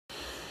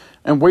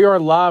And we are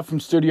live from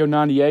Studio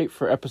 98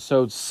 for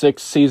episode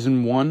 6,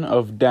 season 1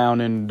 of Down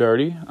and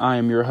Dirty. I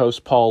am your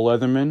host, Paul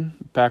Leatherman,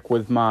 back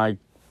with my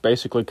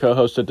basically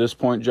co-host at this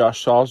point,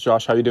 Josh Sauls.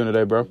 Josh, how you doing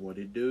today, bro? What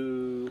it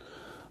do?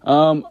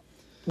 Well,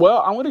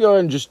 I'm going to go ahead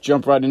and just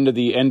jump right into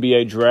the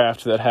NBA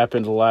draft that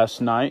happened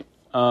last night.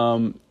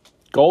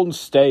 Golden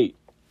State,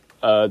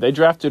 they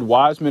drafted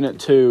Wiseman at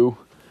 2,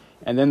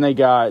 and then they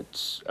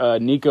got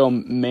Nico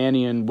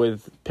Mannion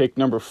with pick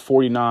number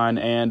 49,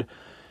 and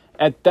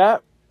at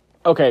that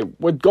okay,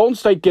 with Golden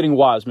State getting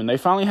Wiseman, they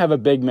finally have a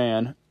big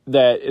man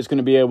that is going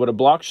to be able to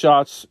block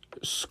shots,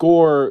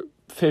 score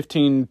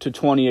 15 to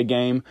 20 a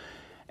game,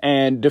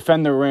 and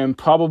defend the rim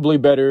probably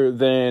better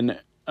than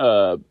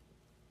 50%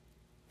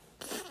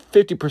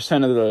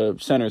 of the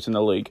centers in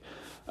the league.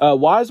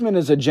 Wiseman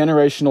is a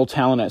generational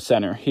talent at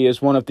center. He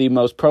is one of the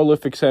most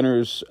prolific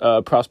centers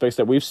prospects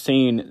that we've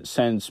seen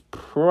since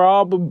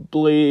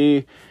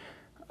probably,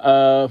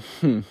 I'd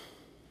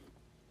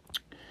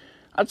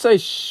say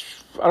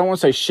I don't want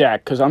to say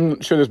Shaq because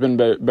I'm sure there's been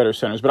better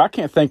centers, but I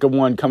can't think of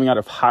one coming out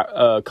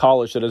of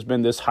college that has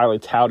been this highly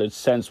touted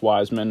since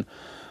Wiseman.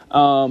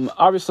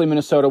 Obviously,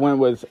 Minnesota went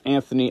with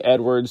Anthony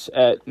Edwards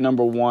at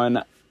number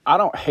 1. I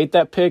don't hate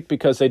that pick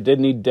because they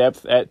did need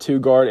depth at 2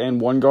 guard and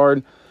 1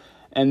 guard.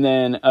 And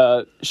then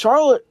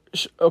Charlotte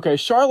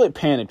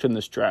panicked in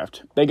this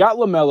draft. They got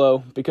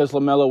LaMelo because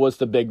LaMelo was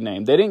the big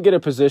name. They didn't get a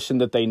position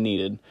that they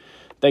needed.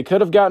 They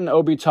could have gotten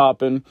Obi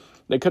Toppin.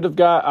 They could have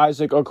got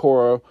Isaac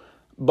Okoro,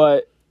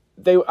 but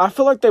I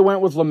feel like they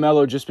went with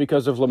LaMelo just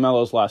because of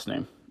LaMelo's last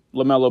name,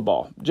 LaMelo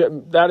Ball.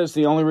 That is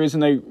the only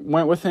reason they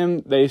went with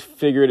him. They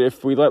figured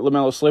if we let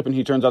LaMelo slip and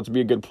he turns out to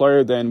be a good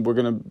player, then we're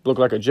going to look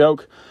like a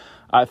joke.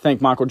 I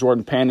think Michael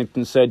Jordan panicked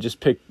and said,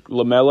 just pick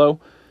LaMelo.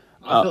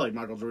 I feel like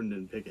Michael Jordan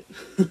didn't pick it.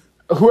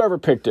 Whoever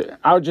picked it.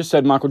 I just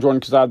said Michael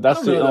Jordan because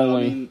that's the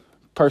only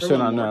person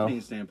I know. From a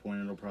marketing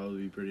standpoint, it'll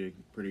probably be pretty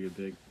good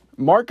pick.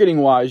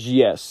 Marketing-wise,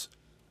 yes.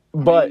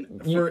 But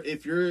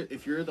if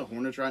you're the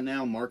Hornets right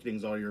now,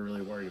 marketing's all you're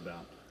really worried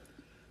about.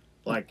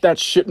 Like that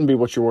shouldn't be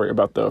what you're worried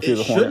about, though. If you're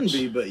the Hornets, it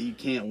shouldn't be, but you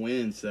can't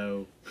win.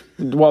 So,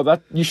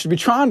 well, you should be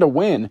trying to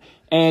win.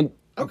 And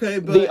okay,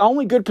 but the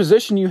only good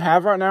position you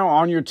have right now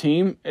on your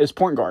team is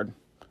point guard,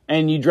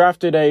 and you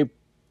drafted a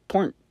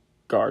point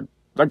guard.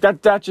 Like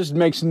that just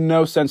makes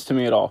no sense to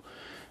me at all.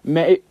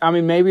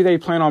 Maybe they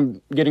plan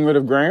on getting rid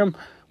of Graham,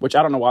 which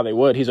I don't know why they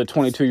would. He's a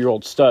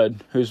 22-year-old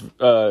stud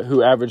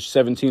who averaged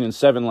 17 and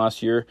 7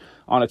 last year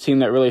on a team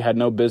that really had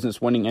no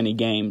business winning any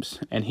games,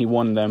 and he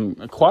won them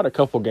quite a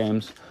couple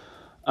games.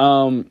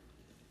 LaMelo,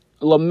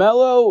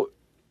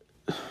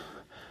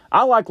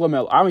 I like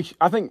LaMelo.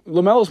 I think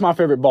LaMelo's my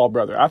favorite ball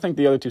brother. I think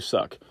the other two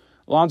suck.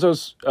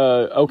 Lonzo's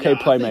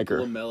playmaker. I think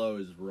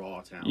LaMelo is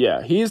raw talent.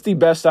 Yeah, he is the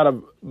best out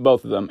of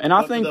both of them, and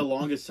I think for the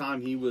longest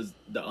time he was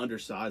the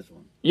undersized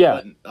one.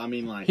 Yeah,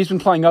 but, he's been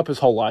playing up his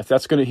whole life.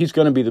 He's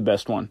gonna be the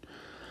best one.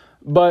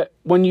 But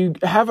when you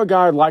have a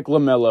guy like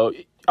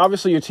LaMelo,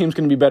 obviously your team's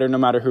gonna be better no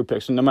matter who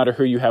picks and no matter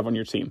who you have on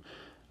your team.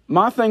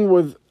 My thing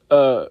with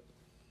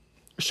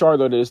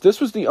Charlotte is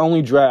this was the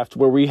only draft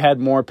where we had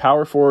more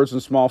power forwards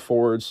and small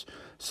forwards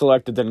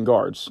selected than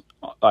guards.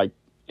 Like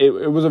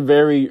it was a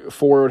very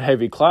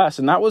forward-heavy class,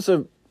 and that was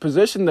a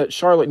position that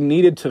Charlotte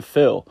needed to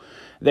fill.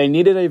 They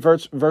needed a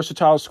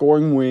versatile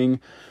scoring wing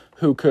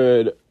who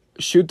could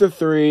shoot the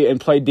three and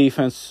play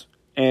defense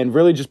and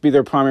really just be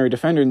their primary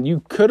defender. And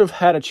you could have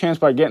had a chance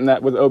by getting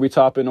that with Obi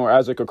Toppin or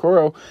Isaac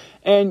Okoro,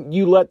 and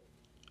you let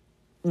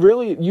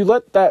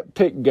that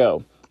pick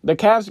go. The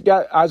Cavs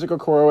got Isaac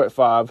Okoro at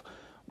 5,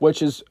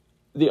 which is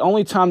the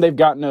only time they've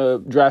gotten a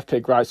draft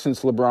pick right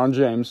since LeBron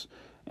James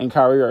and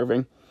Kyrie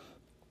Irving.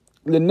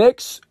 The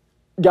Knicks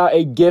got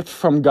a gift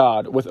from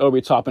God with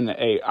Obi Toppin at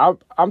 8.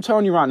 I'm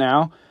telling you right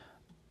now,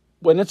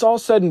 when it's all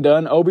said and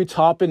done, Obi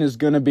Toppin is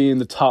going to be in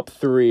the top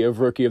 3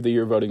 of Rookie of the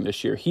Year voting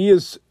this year. He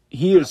is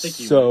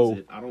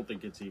so. I don't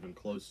think it's even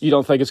close. You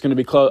don't think it's going to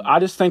be close? I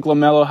just think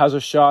LaMelo has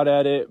a shot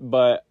at it,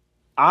 but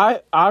I'm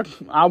not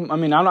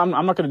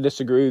going to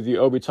disagree with you.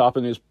 Obi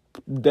Toppin is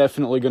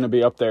definitely going to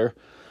be up there.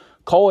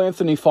 Cole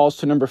Anthony falls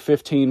to number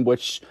 15,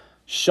 which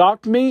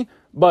shocked me.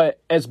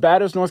 But as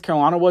bad as North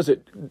Carolina was,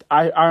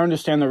 I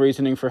understand the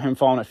reasoning for him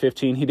falling at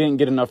 15. He didn't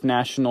get enough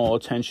national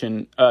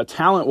attention.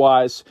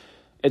 Talent-wise,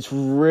 it's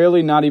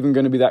really not even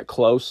going to be that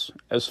close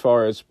as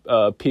far as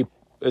if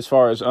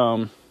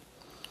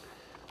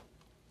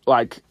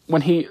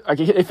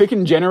he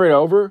can generate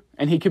over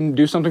and he can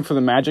do something for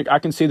the Magic, I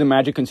can see the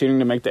Magic continuing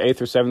to make the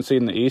 8th or 7th seed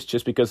in the East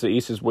just because the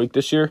East is weak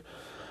this year.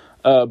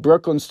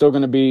 Brooklyn's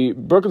going to be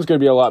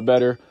a lot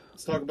better.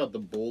 Let's talk about the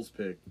Bulls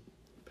pick.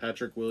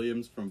 Patrick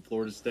Williams from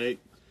Florida State.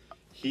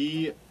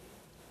 He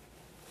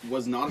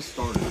was not a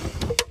starter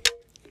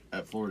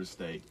at Florida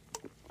State.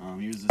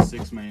 He was a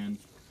 6 man.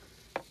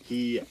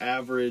 He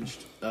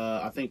averaged,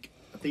 I think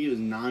it was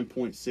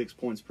 9.6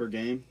 points per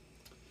game.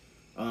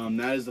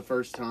 That is the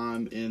first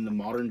time in the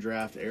modern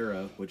draft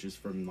era, which is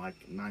from like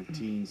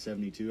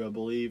 1972, I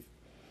believe,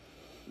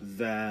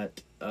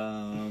 that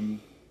a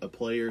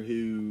player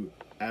who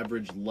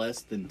averaged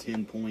less than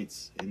 10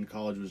 points in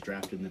college was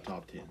drafted in the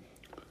top 10.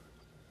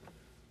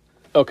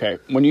 okay,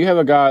 when you have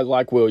a guy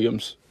like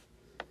Williams,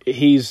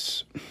 he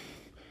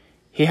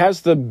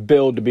has the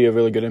build to be a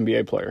really good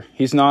NBA player.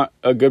 He's not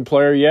a good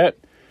player yet.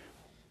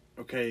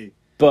 Okay.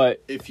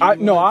 But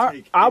I'm not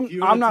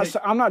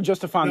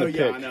justifying No, the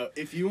yeah, pick. I know.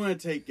 If you want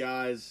to take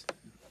guys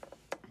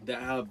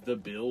that have the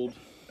build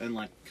and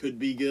like could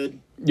be good,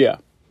 Yeah.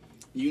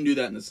 you can do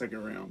that in the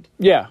second round.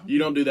 Yeah. You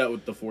don't do that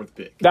with the fourth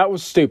pick. That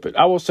was stupid.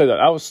 I will say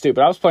that. I was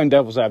stupid. I was playing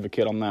devil's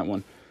advocate on that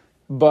one.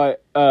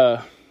 But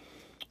I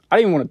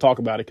didn't even want to talk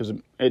about it because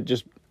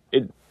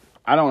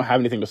I don't have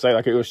anything to say.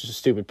 Like, it was just a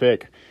stupid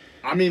pick.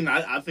 I mean,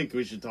 I think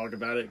we should talk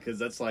about it because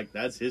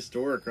that's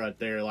historic right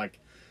there. Like,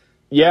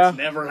 Yeah. that's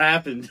never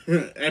happened,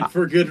 and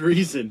for good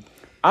reason.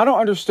 I don't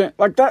understand.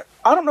 Like that,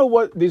 I don't know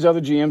what these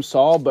other GMs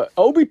saw, but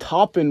Obi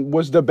Toppin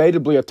was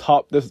debatably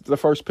the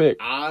first pick.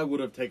 I would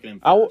have taken him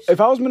first. If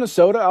I was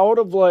Minnesota, I would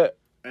have let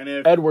And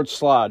if Edwards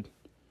slide.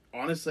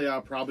 honestly, I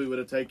probably would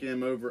have taken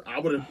him over.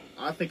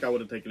 I think I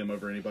would have taken him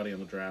over anybody in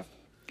the draft.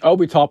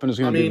 Obi Toppin is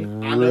I going to mean,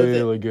 be I know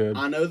really that, good.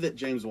 I know that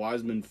James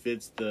Wiseman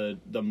fits the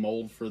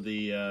mold for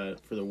the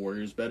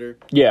Warriors better,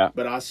 Yeah.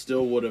 but I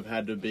still would have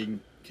had to be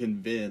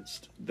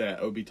convinced that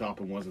Obi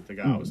Toppin wasn't the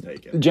guy I was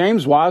taking.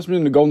 James Wiseman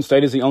in the Golden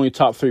State is the only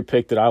top 3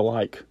 pick that I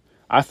like.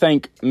 I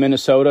think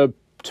Minnesota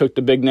took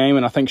the big name,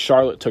 and I think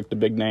Charlotte took the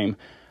big name.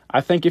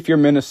 I think if you're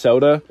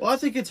Minnesota, Well, I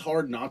think it's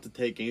hard not to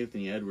take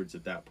Anthony Edwards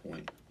at that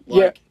point.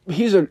 Like, yeah,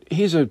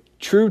 he's a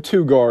true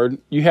 2 guard.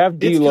 You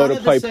have it's D'Lo kinda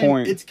to play the same,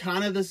 point. It's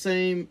kind of the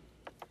same.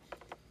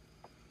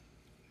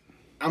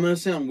 I'm going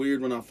to sound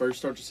weird when I first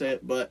start to say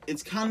it, but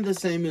it's kind of the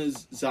same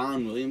as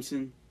Zion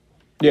Williamson.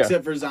 Yeah.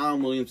 Except for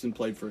Zion Williamson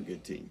played for a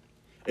good team.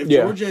 If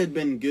Yeah. Georgia had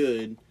been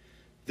good,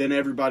 then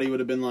everybody would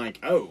have been like,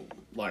 oh,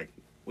 like,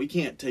 we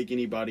can't take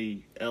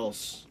anybody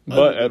else But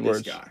other than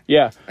Edwards. this guy.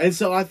 Yeah. And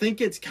so I think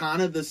it's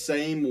kind of the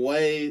same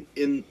way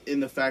in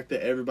the fact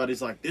that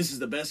everybody's like, this is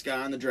the best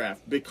guy in the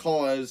draft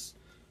because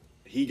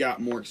he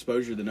got more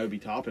exposure than Obi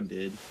Toppin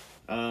did.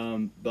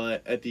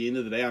 But at the end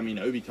of the day, I mean,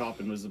 Obi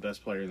Toppin was the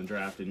best player in the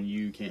draft, and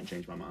you can't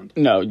change my mind.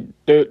 No,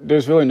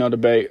 there's really no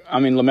debate. I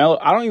mean, LaMelo,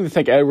 I don't even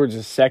think Edwards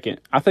is second.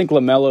 I think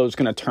LaMelo is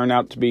going to turn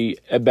out to be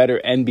a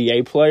better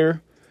NBA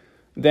player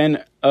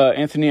than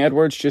Anthony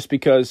Edwards just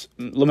because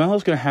LaMelo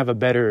is going to have a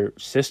better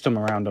system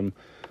around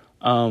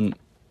him.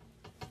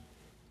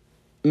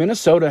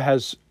 Minnesota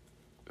has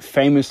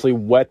famously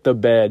wet the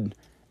bed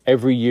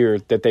every year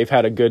that they've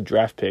had a good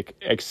draft pick,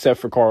 except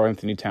for Karl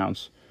Anthony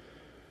Towns.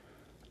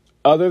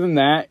 Other than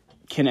that,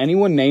 can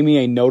anyone name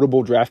me a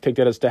notable draft pick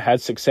that has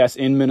had success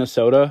in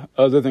Minnesota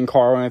other than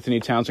Karl Anthony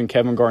Towns and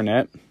Kevin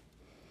Garnett?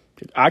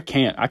 I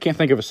can't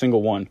think of a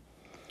single one.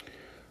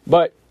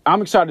 But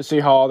I'm excited to see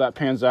how all that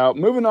pans out.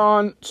 Moving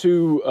on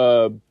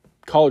to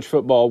college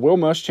football, Will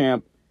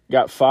Muschamp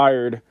got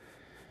fired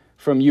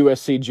from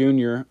USC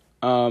Junior.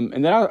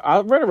 And then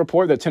I read a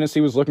report that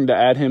Tennessee was looking to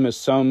add him as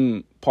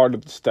some part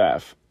of the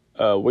staff.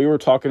 We were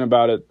talking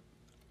about it.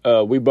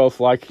 We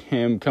both like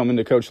him coming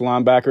to coach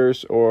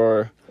linebackers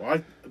or...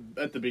 Well,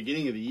 at the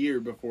beginning of the year,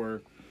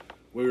 before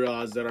we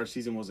realized that our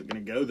season wasn't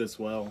going to go this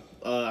well,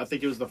 I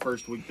think it was the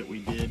first week that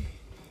we did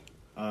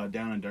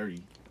Down and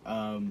Dirty.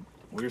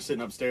 We were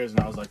sitting upstairs, and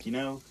I was like,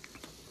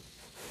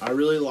 I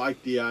really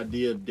like the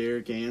idea of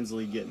Derek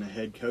Ansley getting a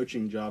head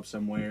coaching job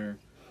somewhere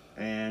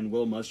and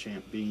Will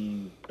Muschamp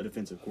being a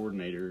defensive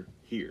coordinator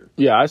here.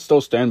 Yeah, I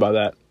still stand by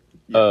that.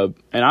 Yeah.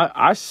 And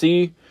I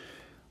see...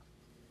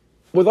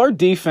 With our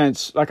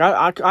defense, like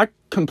I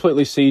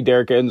completely see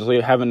Derek Ansley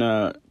having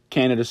a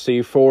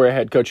candidacy for a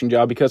head coaching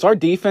job because our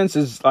defense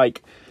is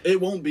like...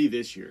 It won't be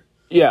this year.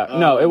 Yeah,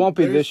 no, it won't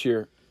be this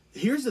year.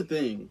 Here's the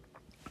thing.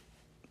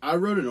 I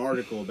wrote an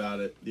article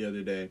about it the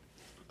other day.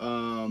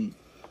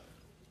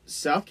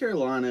 South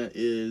Carolina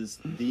is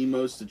the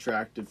most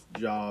attractive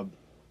job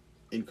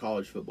in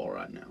college football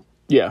right now.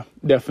 Yeah,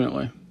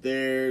 definitely.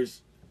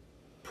 There's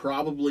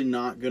probably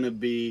not going to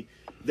be...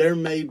 There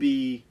may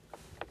be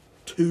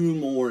 2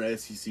 more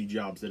SEC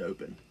jobs that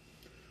open.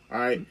 All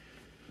right?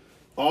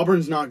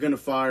 Auburn's not going to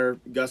fire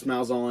Gus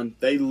Malzahn.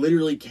 They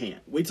literally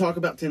can't. We talk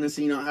about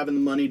Tennessee not having the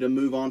money to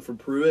move on from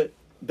Pruitt.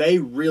 They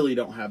really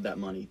don't have that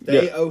money.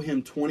 They owe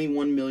him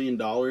 $21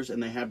 million,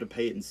 and they have to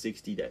pay it in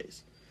 60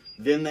 days.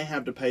 Then they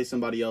have to pay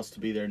somebody else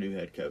to be their new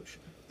head coach.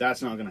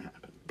 That's not going to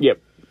happen.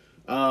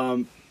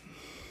 Yep.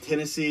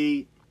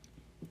 Tennessee,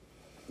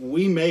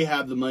 we may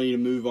have the money to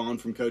move on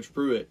from Coach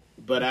Pruitt,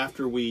 but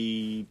after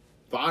we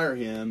fire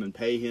him and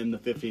pay him the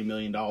 $15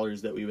 million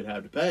that we would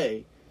have to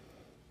pay,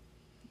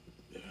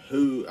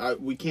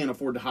 we can't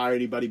afford to hire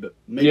anybody but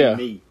maybe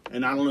me.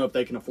 And I don't know if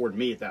they can afford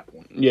me at that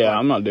point. Yeah,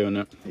 I'm not doing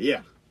it.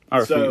 Yeah. I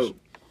refuse.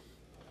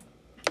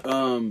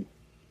 So,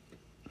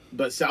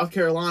 but South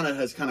Carolina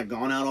has kind of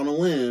gone out on a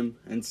limb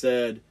and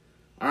said,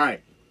 all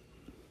right,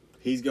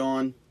 he's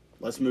gone.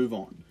 Let's move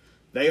on.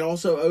 They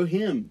also owe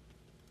him.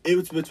 It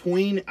was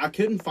between, I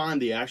couldn't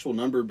find the actual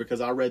number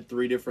because I read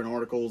 3 different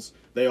articles.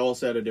 They all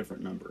said a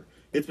different number.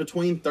 It's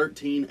between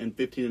 $13 and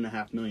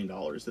 $15.5 million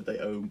that they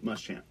owe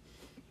Muschamp.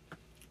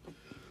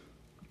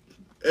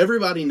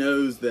 Everybody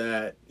knows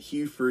that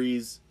Hugh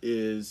Freeze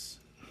is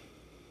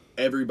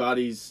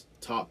everybody's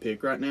top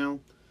pick right now.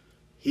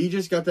 He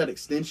just got that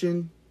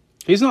extension.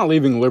 He's not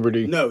leaving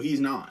Liberty. No, he's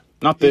not.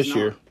 Not this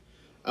year.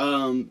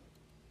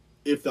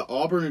 If the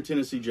Auburn or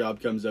Tennessee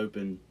job comes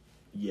open,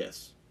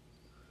 yes.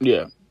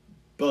 Yeah.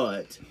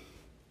 But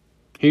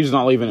he's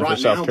not leaving it for right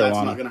South now, Carolina.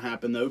 that's not going to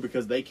happen, though,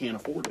 because they can't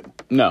afford him.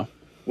 No.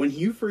 When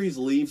Hugh Freeze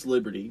leaves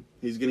Liberty,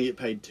 he's going to get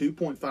paid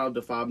 $2.5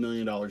 to $5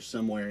 million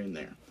somewhere in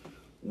there.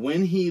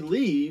 When he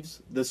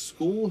leaves, the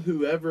school,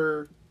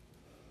 whoever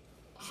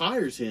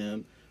hires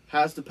him,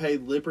 has to pay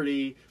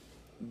Liberty.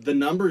 The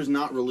number is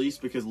not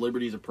released because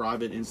Liberty is a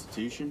private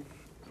institution.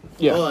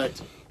 Yeah.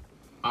 But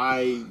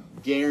I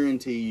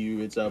guarantee you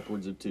it's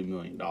upwards of $2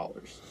 million.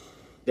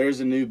 There's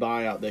a new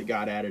buyout that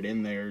got added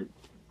in there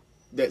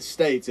that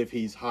states if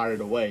he's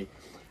hired away.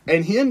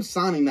 And him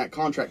signing that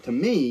contract, to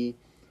me,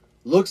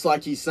 looks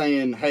like he's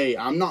saying, hey,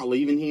 I'm not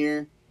leaving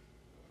here,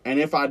 and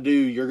if I do,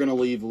 you're going to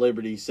leave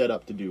Liberty set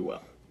up to do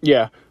well.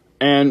 Yeah.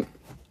 And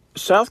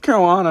South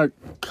Carolina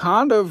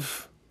kind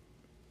of,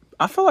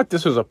 I feel like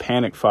this was a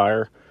panic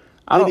fire.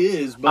 It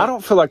is, but I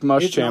don't feel like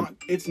Muschamp.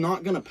 It's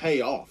not going to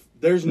pay off.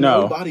 There's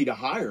No. nobody to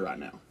hire right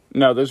now.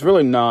 No, there's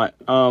really not.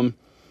 I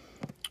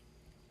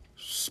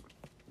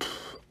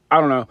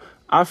don't know.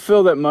 I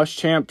feel that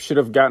Muschamp should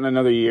have gotten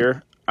another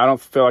year. I don't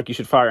feel like you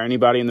should fire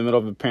anybody in the middle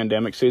of a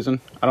pandemic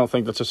season. I don't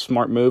think that's a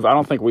smart move. I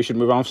don't think we should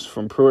move on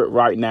from Pruitt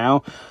right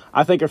now.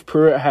 I think if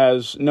Pruitt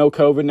has no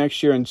COVID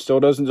next year and still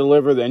doesn't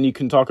deliver, then you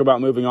can talk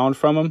about moving on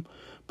from him.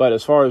 But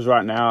as far as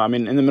right now, I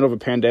mean, in the middle of a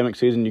pandemic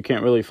season, you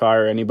can't really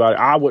fire anybody.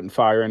 I wouldn't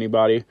fire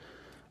anybody.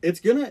 It's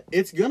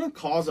gonna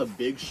cause a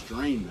big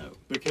strain, though,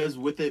 because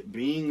with it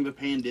being the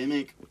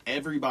pandemic,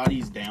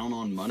 everybody's down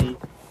on money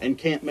and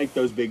can't make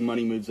those big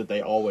money moves that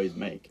they always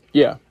make.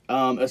 Yeah.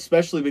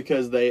 Especially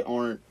because they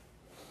aren't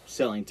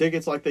selling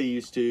tickets like they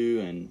used to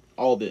and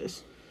all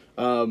this.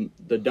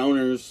 The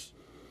donors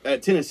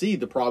at Tennessee,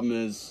 the problem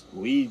is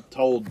we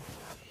told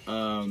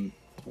the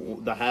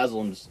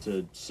Haslams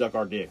to suck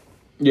our dick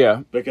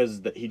Yeah.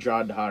 because he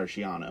tried to hire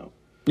Schiano.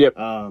 Yep.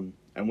 And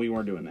we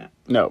weren't doing that.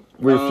 No,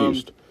 we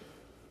refused.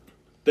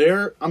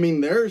 There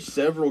are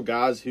several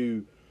guys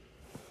who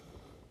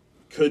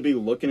could be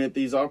looking at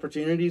these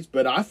opportunities,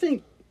 but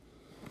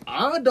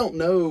I don't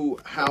know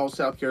how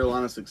South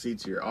Carolina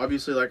succeeds here.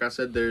 Obviously, like I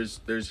said, there's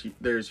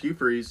Hugh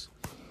Freeze,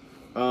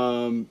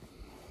 Billy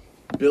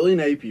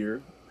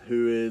Napier,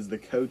 who is the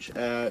coach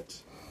at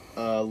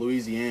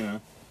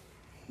Louisiana.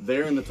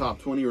 They're in the top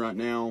 20 right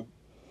now,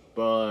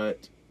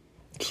 but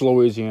It's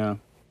Louisiana.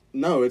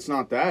 no, it's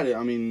not that.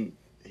 I mean,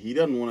 he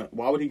doesn't want to.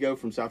 Why would he go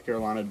from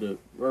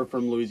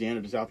from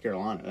Louisiana to South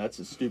Carolina? That's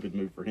a stupid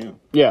move for him.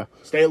 Yeah.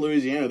 Stay at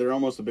Louisiana. They're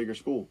almost a bigger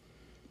school.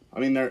 I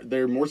mean,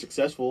 they're more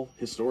successful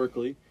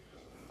historically.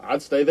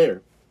 I'd stay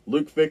there.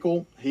 Luke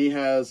Fickell, he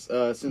has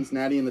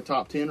Cincinnati in the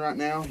top 10 right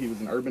now. He was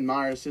an Urban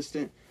Meyer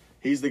assistant.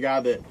 He's the guy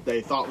that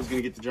they thought was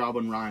going to get the job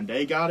when Ryan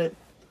Day got it.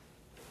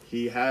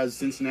 He has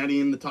Cincinnati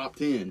in the top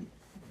 10.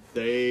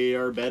 They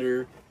are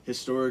better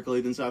historically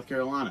than South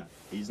Carolina.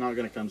 He's not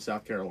going to come to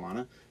South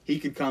Carolina. He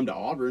could come to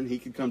Auburn. He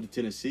could come to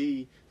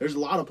Tennessee. There's a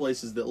lot of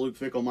places that Luke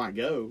Fickell might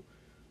go.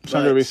 It's not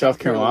going to be South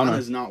Carolina.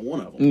 is not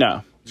one of them.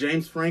 No.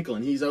 James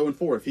Franklin, he's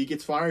 0-4. If he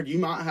gets fired, you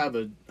might have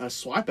a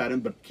swipe at him,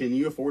 but can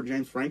you afford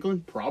James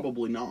Franklin?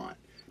 Probably not.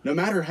 No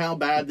matter how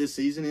bad this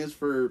season is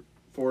for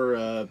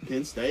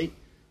Penn State,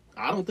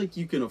 I don't think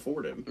you can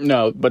afford him.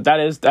 No, but that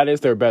is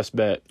their best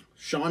bet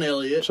Sean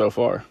Elliott, so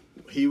far.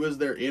 he was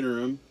their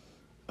interim.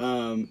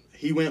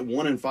 He went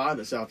 1-5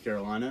 at South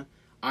Carolina.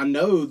 I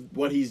know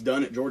what he's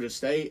done at Georgia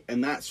State,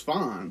 and that's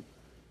fine.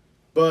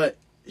 But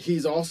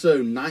he's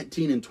also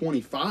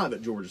 19-25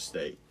 at Georgia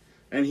State,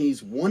 and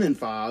he's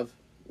 1-5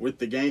 with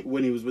the game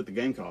when he was with the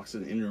Gamecocks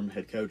as an interim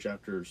head coach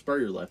after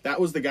Spurrier left. That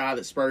was the guy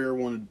that Spurrier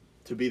wanted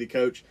to be the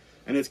coach,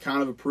 and it's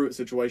kind of a Pruitt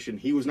situation.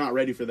 He was not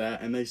ready for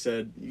that, and they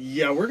said,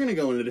 "Yeah, we're going to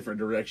go in a different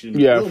direction.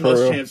 Yeah, Bill for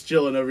real. Muschamp's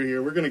chilling over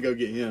here. We're going to go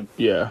get him."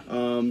 Yeah.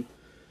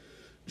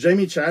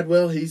 Jamie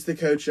Chadwell, he's the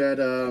coach at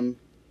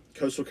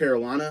Coastal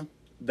Carolina.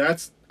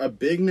 That's a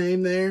big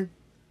name there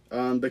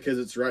because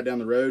it's right down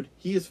the road.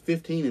 He is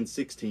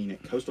 15-16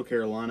 at Coastal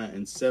Carolina,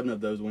 and 7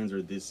 of those wins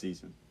are this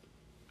season.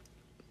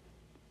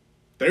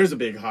 There's a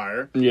big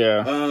hire.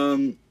 Yeah.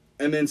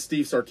 And then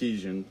Steve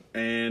Sarkisian.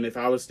 And if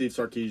I was Steve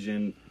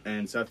Sarkisian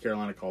and South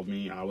Carolina called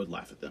me, I would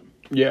laugh at them.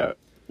 Yeah.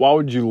 Why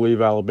would you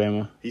leave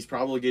Alabama? He's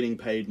probably getting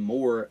paid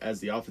more as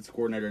the offensive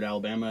coordinator at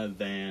Alabama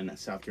than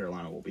South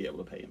Carolina will be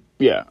able to pay him.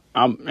 Yeah.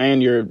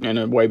 And you're in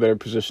a way better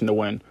position to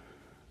win.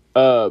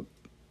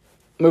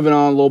 Moving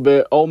on a little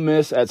bit, Ole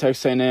Miss at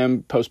Texas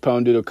A&M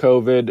postponed due to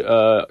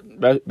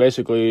COVID.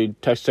 Basically,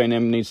 Texas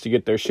A&M needs to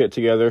get their shit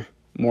together,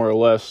 more or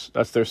less.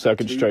 That's their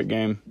second straight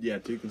game. Yeah,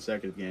 2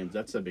 consecutive games.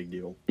 That's a big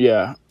deal.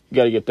 Yeah, you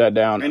got to get that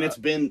down. And it's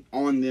been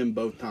on them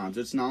both times.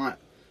 It's not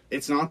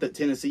that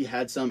Tennessee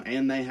had some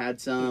and they had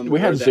some.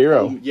 We had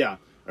 0.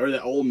 Or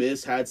that Ole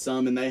Miss had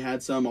some and they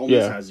had some. Ole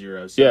Miss has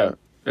 0. So. Yeah,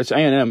 it's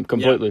A&M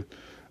completely.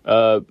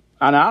 And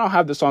I don't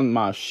have this on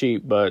my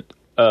sheet, but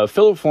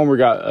Philip Fulmer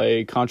got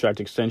a contract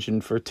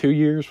extension for 2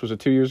 years. Was it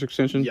 2 years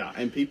extension? Yeah,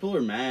 and people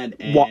are mad.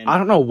 And Well, I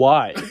don't know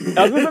why.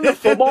 Other than the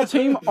football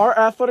team, our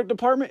athletic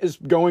department is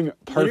going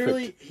perfect.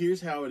 Literally,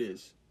 here's how it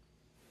is.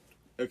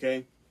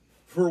 Okay?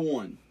 For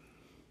one,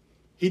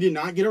 he did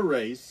not get a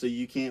raise, so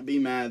you can't be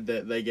mad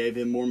that they gave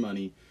him more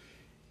money.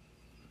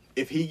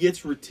 If he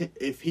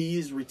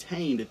is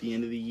retained at the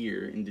end of the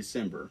year in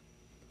December,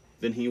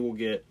 then he will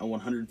get a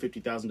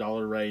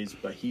 $150,000 raise,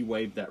 but he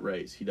waived that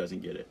raise. He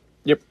doesn't get it.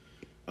 Yep.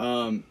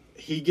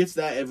 He gets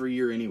that every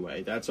year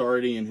anyway. That's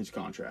already in his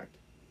contract.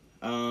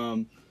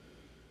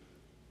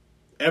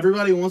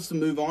 Everybody wants to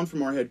move on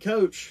from our head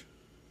coach.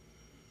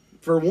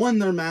 For one,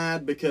 they're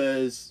mad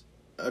because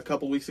a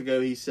couple weeks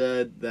ago he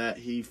said that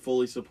he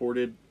fully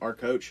supported our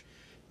coach.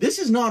 This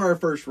is not our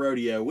first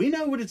rodeo. We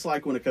know what it's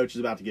like when a coach is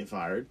about to get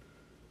fired.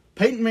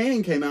 Peyton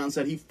Manning came out and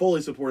said he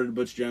fully supported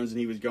Butch Jones and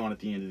he was gone at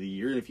the end of the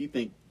year. And if you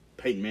think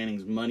Peyton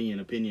Manning's money and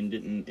opinion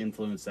didn't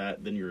influence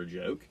that, then you're a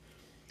joke.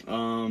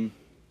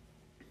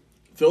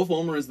 Phil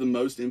Fulmer is the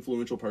most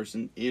influential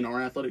person in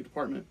our athletic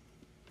department.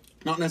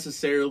 Not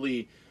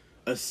necessarily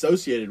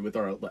associated with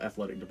our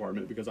athletic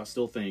department, because I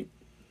still think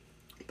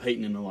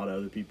Peyton and a lot of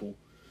other people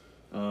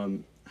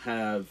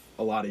have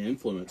a lot of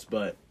influence,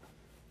 but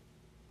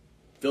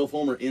Phil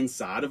Fulmer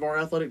inside of our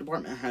athletic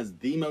department has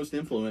the most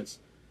influence.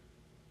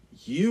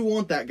 You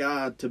want that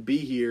guy to be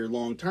here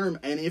long term,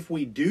 and if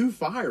we do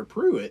fire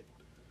Pruitt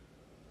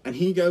and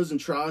he goes and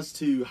tries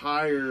to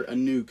hire a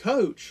new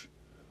coach,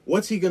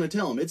 what's he going to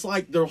tell him? It's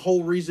like the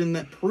whole reason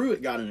that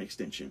Pruitt got an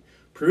extension.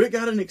 Pruitt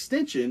got an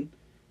extension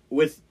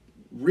with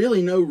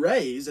really no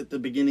raise at the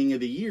beginning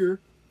of the year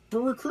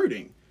for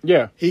recruiting.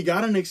 Yeah. He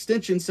got an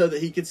extension so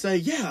that he could say,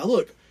 yeah,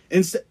 look,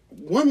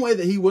 one way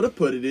that he would have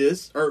put it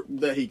is, or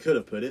that he could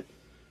have put it,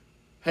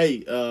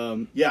 hey,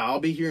 yeah, I'll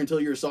be here until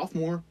you're a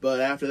sophomore, but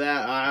after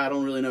that, I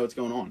don't really know what's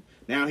going on.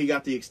 Now he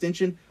got the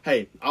extension,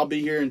 hey, I'll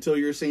be here until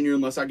you're a senior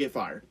unless I get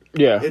fired.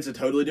 Yeah. It's a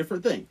totally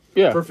different thing.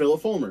 Yeah. For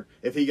Philip Fulmer,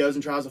 if he goes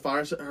and tries to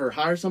fire or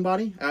hire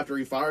somebody after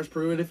he fires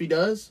Pruitt, if he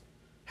does,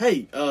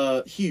 hey,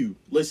 Hugh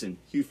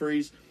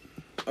Freeze,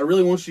 I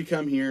really want you to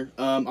come here.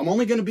 I'm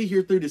only going to be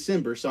here through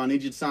December, so I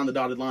need you to sign the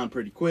dotted line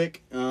pretty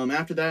quick.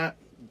 After that,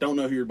 don't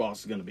know who your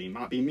boss is going to be.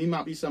 Might be me,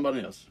 might be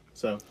somebody else.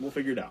 So we'll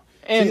figure it out.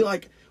 And see,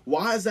 like,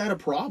 why is that a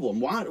problem?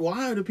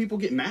 Why do people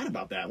get mad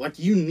about that? Like,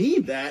 you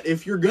need that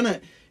if you're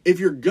gonna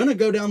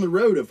go down the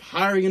road of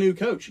hiring a new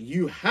coach.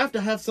 You have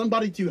to have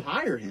somebody to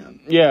hire him.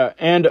 Yeah,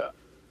 and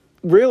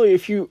really,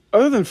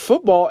 other than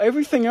football,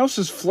 everything else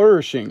is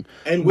flourishing.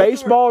 And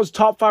baseball is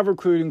top 5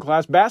 recruiting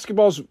class.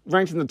 Basketball's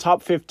ranked in the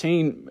top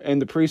 15 in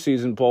the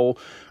preseason poll.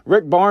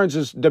 Rick Barnes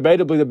is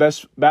debatably the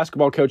best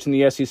basketball coach in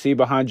the SEC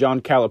behind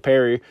John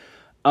Calipari.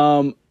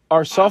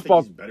 Our softball, I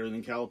think he's better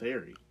than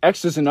Calipari.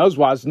 X's and O's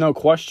wise, no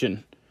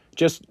question.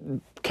 Just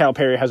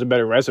Calipari has a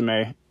better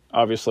resume,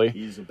 obviously.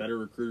 He's a better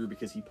recruiter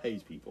because he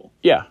pays people.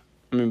 Yeah,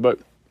 I mean, but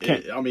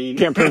can't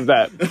prove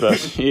that.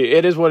 But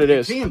it is what it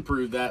is. They can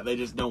prove that, they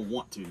just don't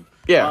want to.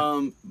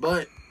 Yeah.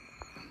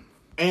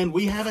 And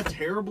we have a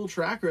terrible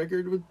track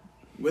record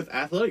with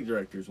athletic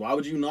directors. Why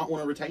would you not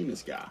want to retain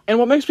this guy? And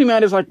what makes me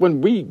mad is, like,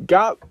 when we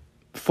got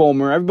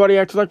Fulmer, everybody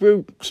acted like we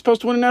were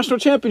supposed to win a national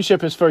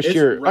championship his first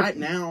year. Right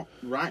now,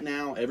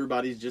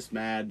 everybody's just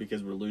mad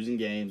because we're losing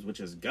games, which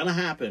is gonna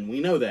happen. We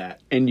know that.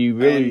 And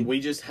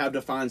we just have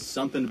to find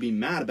something to be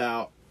mad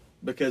about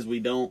because we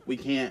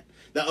can't.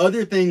 The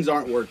other things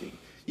aren't working.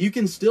 You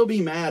can still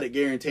be mad at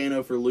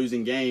Garantano for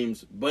losing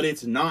games, but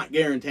it's not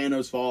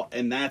Garantano's fault,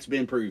 and that's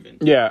been proven.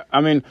 Yeah,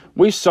 I mean,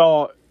 we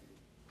saw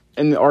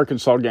in the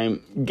Arkansas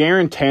game,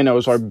 Garantano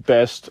is our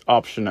best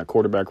option at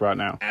quarterback right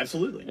now.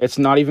 Absolutely. It's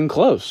not even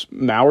close.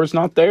 Mauer's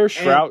not there.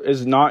 Strout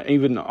is not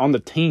even on the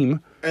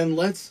team. And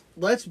let's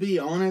be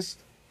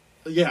honest.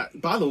 Yeah,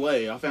 by the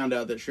way, I found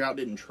out that Strout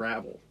didn't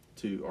travel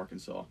to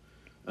Arkansas.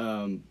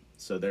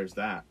 So there's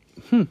that.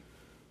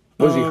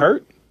 Was he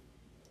hurt?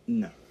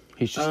 No.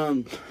 He's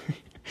just...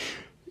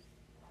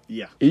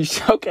 yeah.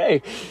 He's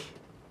okay.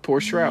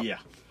 Poor Strout. Yeah.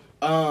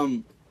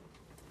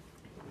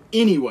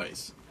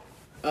 Anyways...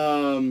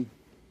 I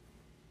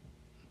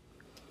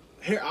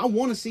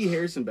want to see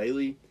Harrison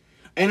Bailey,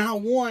 and I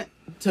want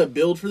to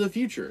build for the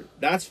future.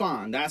 That's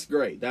fine. That's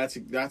great. That's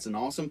an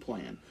awesome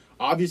plan.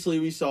 Obviously,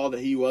 we saw that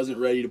he wasn't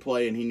ready to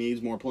play, and he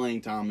needs more playing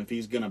time if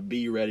he's going to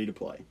be ready to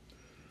play.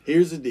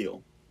 Here's the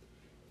deal.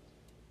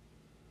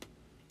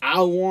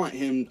 I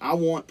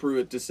want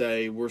Pruitt to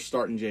say, we're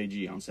starting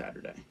JG on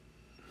Saturday.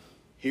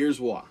 Here's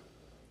why.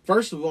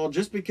 First of all,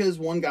 just because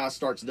one guy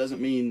starts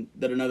doesn't mean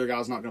that another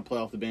guy's not going to play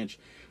off the bench.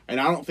 And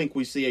I don't think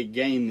we see a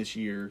game this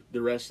year,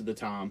 the rest of the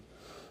time,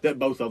 that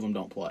both of them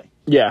don't play.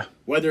 Yeah.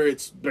 Whether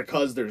it's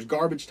because there's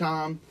garbage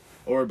time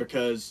or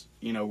because,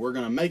 we're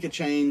going to make a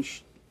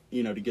change,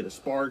 to get a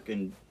spark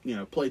and,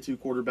 play 2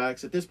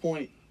 quarterbacks. At this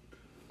point,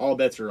 all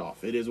bets are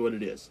off. It is what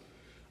it is.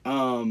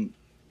 But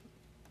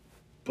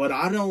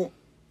before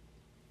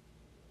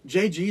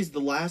JG,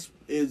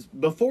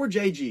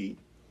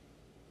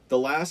 the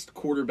last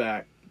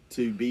quarterback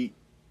to beat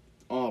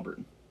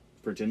Auburn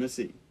for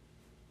Tennessee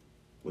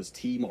was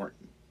T.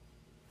 Martin.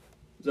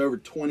 It was over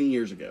 20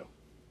 years ago.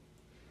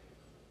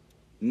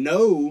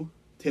 No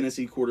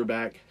Tennessee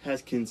quarterback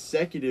has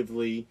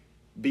consecutively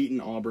beaten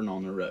Auburn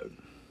on the road.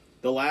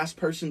 The last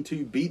person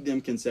to beat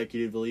them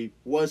consecutively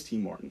was T.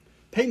 Martin.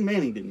 Peyton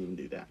Manning didn't even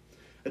do that.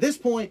 At this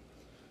point,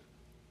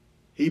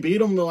 he beat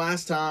them the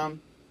last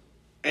time,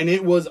 and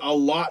it was a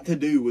lot to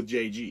do with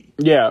JG.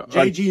 Yeah.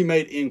 JG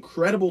made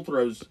incredible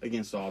throws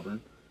against Auburn.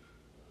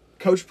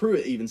 Coach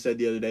Pruitt even said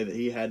the other day that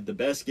he had the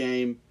best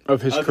game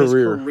of his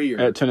career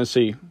at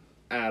Tennessee.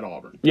 At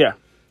Auburn. Yeah.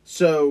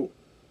 So,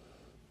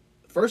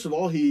 first of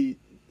all, he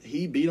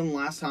beat them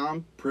last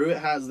time. Pruitt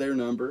has their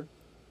number.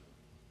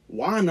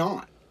 Why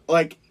not?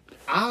 Like,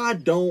 I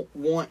don't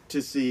want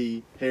to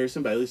see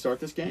Harrison Bailey start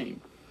this game.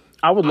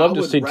 I would love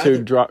to see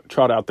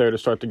Trot out there to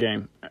start the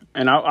game.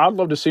 And I'd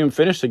love to see him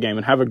finish the game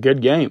and have a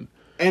good game.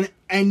 And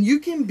you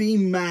can be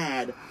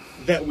mad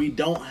that we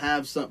don't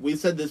have some... We've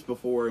said this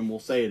before, and we'll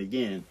say it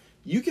again.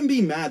 You can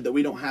be mad that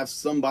we don't have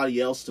somebody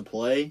else to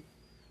play,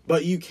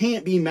 but you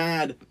can't be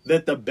mad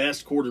that the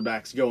best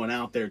quarterback's going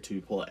out there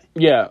to play.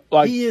 Yeah.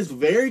 He is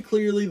very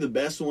clearly the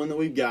best one that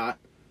we've got.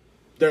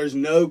 There's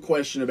no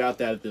question about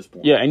that at this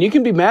point. Yeah, and you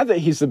can be mad that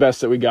he's the best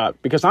that we got,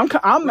 because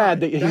I'm mad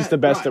that he's the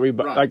best that we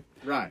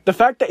Right. The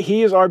fact that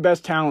he is our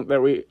best talent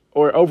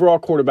or overall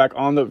quarterback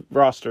on the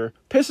roster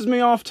pisses me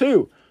off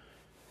too.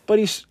 But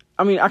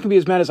I can be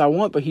as mad as I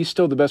want, but he's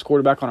still the best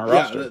quarterback on our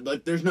roster.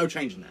 Like there's no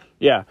changing that.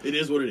 Yeah. It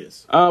is what it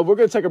is. We're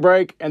going to take a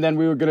break, and then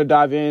we were going to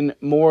dive in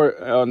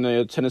more on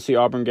the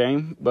Tennessee-Auburn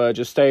game, but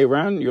just stay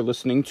around. You're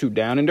listening to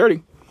Down and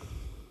Dirty.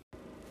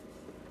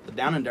 The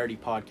Down and Dirty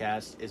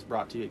podcast is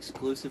brought to you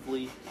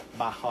exclusively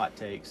by Hot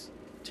Takes.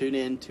 Tune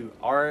in to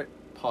our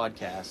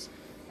podcast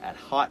at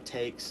Hot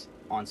Takes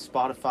on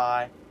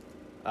Spotify,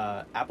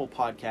 Apple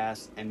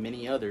Podcasts, and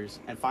many others.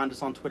 And find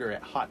us on Twitter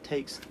at Hot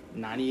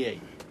Takes98.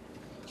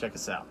 Check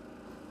us out.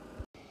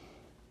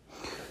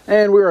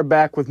 And we are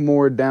back with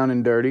more Down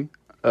and Dirty.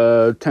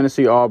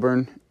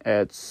 Tennessee-Auburn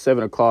at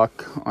 7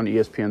 o'clock on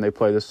ESPN. They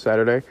play this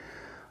Saturday.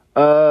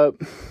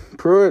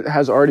 Pruitt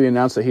has already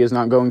announced that he is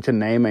not going to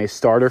name a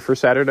starter for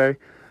Saturday,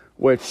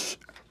 which,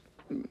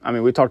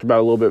 we talked about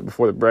a little bit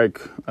before the break.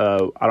 I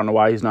don't know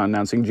why he's not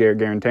announcing Jared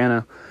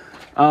Garantano.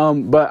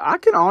 But I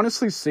can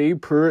honestly see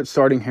Pruitt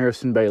starting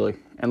Harrison Bailey.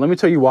 And let me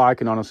tell you why I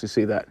can honestly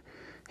see that.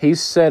 He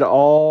said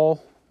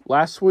all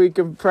last week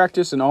of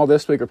practice and all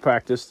this week of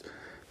practice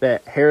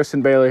that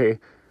Harrison Bailey...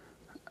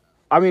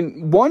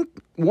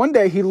 one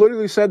day he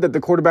literally said that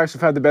the quarterbacks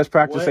have had the best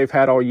practice they've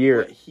had all year.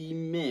 What he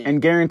meant...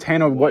 And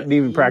Garantano wasn't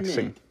even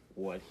practicing.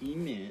 What he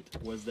meant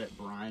was that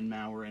Brian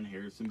Maurer and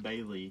Harrison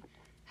Bailey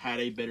had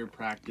a better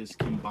practice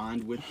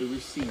combined with the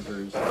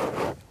receivers.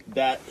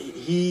 That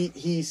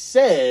he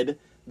said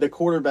the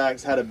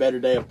quarterbacks had a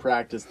better day of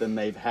practice than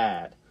they've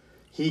had.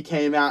 He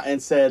came out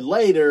and said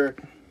later,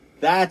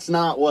 that's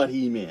not what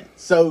he meant.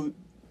 So...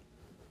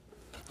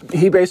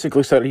 He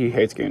basically said he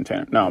hates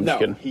Garantano. No, I'm just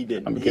kidding. He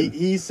didn't. I'm kidding.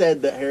 He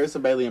said that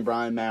Harrison Bailey and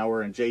Brian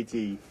Maurer and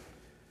JT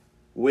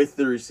with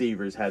the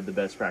receivers had the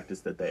best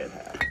practice that they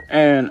had.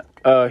 And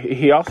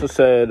he also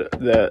said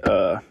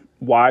that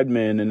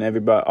Weidman and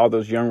everybody, all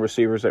those young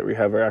receivers that we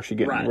have are actually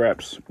getting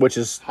reps, which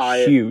is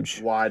Hyatt,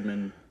 huge.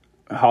 Weidman,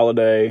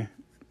 Holiday,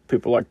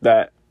 people like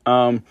that.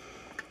 That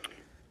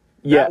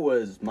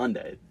was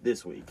Monday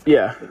this week.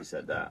 Yeah. That he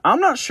said that. I'm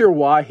not sure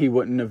why he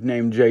wouldn't have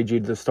named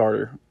JG the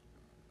starter.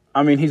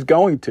 He's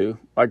going to.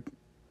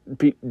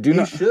 He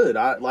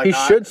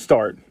should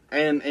start.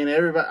 And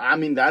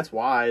everybody, that's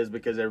why, is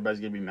because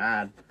everybody's going to be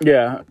mad.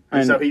 Yeah.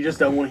 And so he just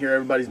doesn't want to hear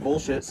everybody's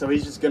bullshit, so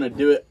he's just going to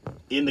do it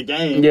in the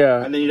game.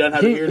 Yeah. And then he doesn't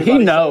have to hear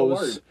anybody say a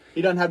word.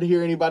 He doesn't have to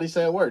hear anybody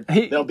say a word.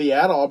 They'll be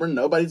at Auburn.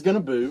 Nobody's going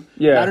to boo.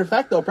 Yeah. Matter of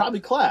fact, they'll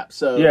probably clap.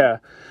 So yeah.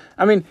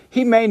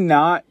 He may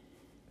not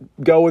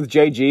go with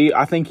JG.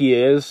 I think he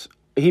is.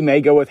 He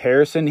may go with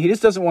Harrison. He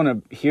just doesn't want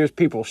to hear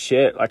people's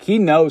shit. He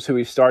knows who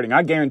he's starting.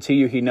 I guarantee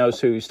you he knows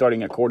who he's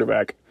starting at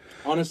quarterback.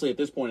 Honestly, at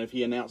this point, if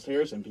he announced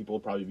Harrison, people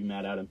would probably be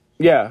mad at him.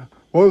 Yeah.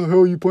 Why the hell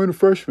are you playing a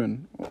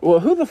freshman? Well,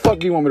 who the fuck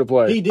do you want me to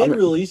play? He did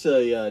release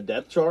a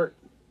depth chart.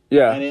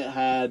 Yeah. And it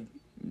had...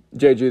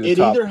 JG the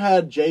top. It either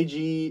had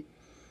JG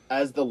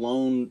as the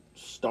lone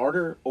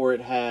starter, or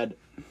it had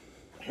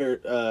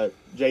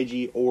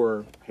JG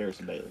or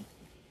Harrison Bailey.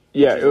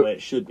 Yeah. Which is the way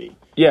it should be.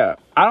 Yeah.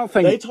 I don't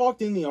think... They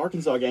talked in the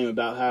Arkansas game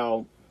about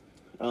how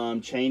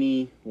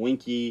Chaney,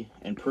 Winky,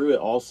 and Pruitt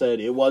all said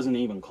it wasn't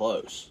even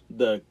close,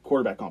 the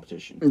quarterback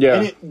competition. Yeah.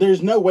 And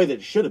there's no way that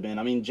it should have been.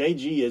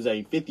 JG is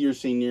a fifth-year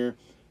senior.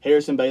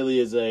 Harrison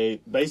Bailey is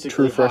a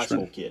basically true high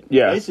school kid.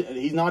 Yeah.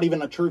 He's not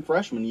even a true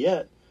freshman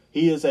yet.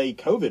 He is a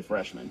COVID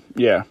freshman.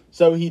 Yeah.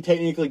 So he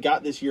technically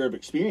got this year of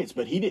experience,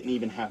 but he didn't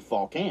even have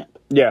fall camp.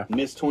 Yeah.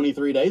 Missed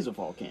 23 days of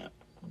fall camp.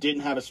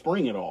 Didn't have a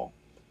spring at all.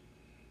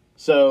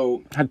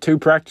 So... Had 2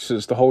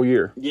 practices the whole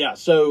year. Yeah,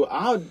 so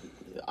I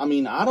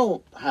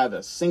don't have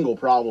a single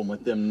problem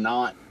with them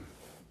not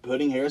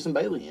putting Harrison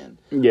Bailey in.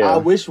 Yeah. I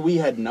wish we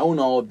had known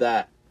all of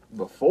that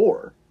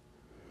before.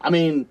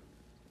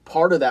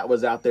 Part of that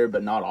was out there,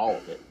 but not all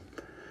of it.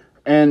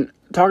 And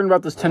talking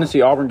about this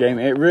Tennessee-Auburn game,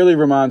 it really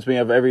reminds me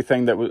of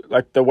everything that was,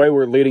 like, the way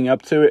we're leading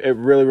up to it, it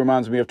really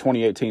reminds me of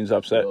 2018's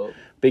upset. Well,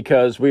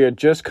 Because we had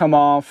just come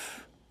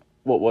off,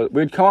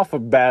 we'd come off a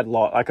bad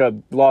loss, like a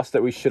loss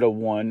that we should have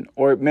won.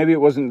 Or maybe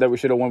it wasn't that we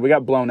should have won. We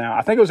got blown out.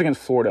 I think it was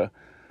against Florida.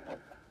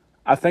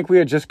 I think we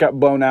had just got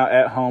blown out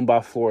at home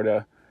by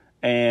Florida.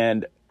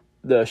 And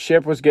the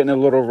ship was getting a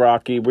little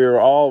rocky. We were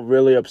all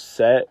really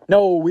upset.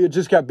 No, we had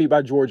just got beat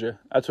by Georgia.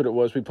 That's what it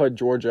was. We played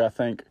Georgia, I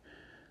think.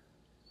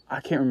 I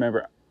can't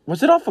remember.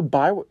 Was it off a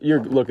bye?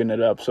 You're looking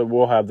it up, so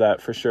we'll have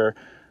that for sure.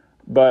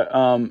 But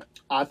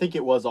I think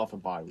it was off a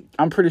bye week.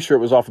 I'm pretty sure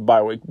it was off a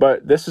bye week.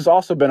 But this has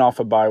also been off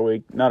a bye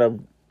week. Not a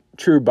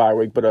true bye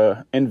week, but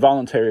a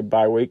involuntary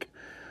bye week.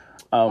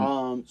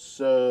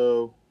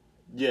 So,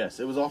 yes,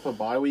 it was off a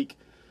bye week.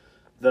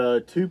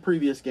 The two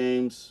previous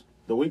games,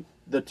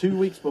 the 2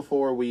 weeks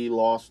before we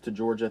lost to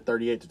Georgia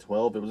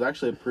 38-12, it was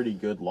actually a pretty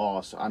good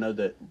loss. I know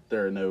that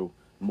there are no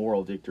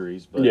moral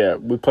victories, but Yeah,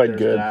 we played there's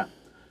good. that.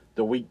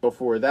 The week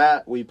before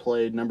that, we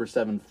played number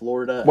 7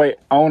 Florida. Wait,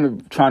 I want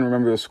to try and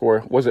remember the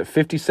score. Was it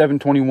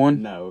 57-21?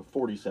 No,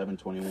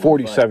 47-21.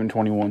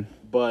 47-21.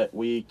 But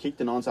we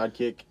kicked an onside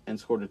kick and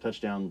scored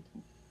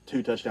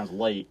two touchdowns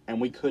late,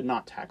 and we could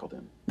not tackle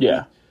them.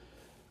 Yeah.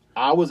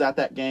 I was at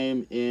that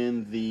game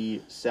in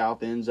the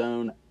south end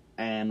zone,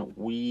 and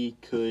we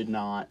could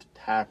not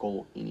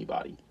tackle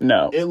anybody.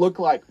 No. It looked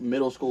like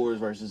middle schoolers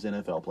versus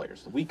NFL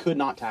players. We could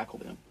not tackle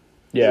them.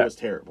 Yeah. It was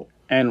terrible.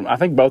 And I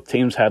think both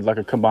teams had like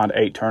a combined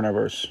 8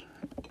 turnovers.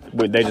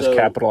 They just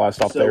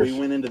capitalized off theirs. So we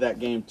went into that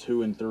game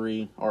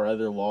 2-3. Our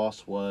other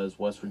loss was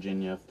West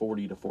Virginia,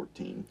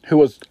 40-14. Who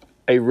was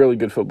a really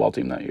good football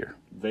team that year.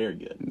 Very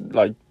good.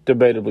 Like,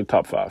 debatably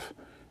top 5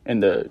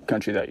 in the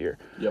country that year.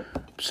 Yep.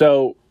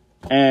 So,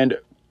 and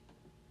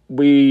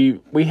we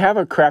have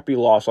a crappy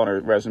loss on our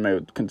resume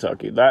with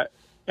Kentucky. That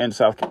and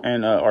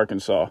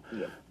Arkansas.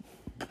 Yep.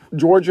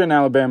 Georgia and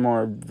Alabama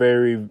are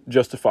very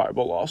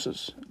justifiable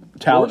losses.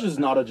 Georgia's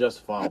not a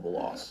justifiable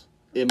loss,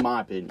 in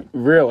my opinion.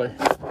 Really?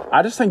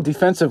 I just think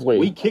defensively.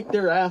 We kicked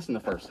their ass in the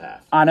first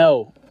half. I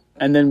know.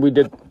 And then we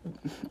did.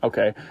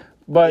 Okay.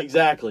 But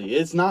Exactly.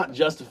 It's not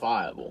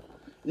justifiable.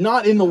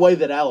 Not in the way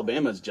that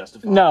Alabama's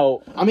justified.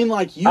 no, I mean,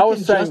 like, you I can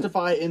was saying-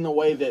 justify it in the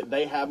way that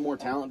they have more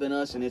talent than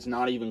us and it's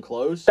not even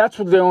close. that's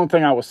what the only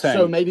thing I was saying.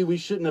 So maybe we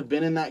shouldn't have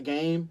been in that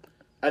game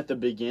at the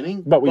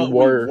beginning. But we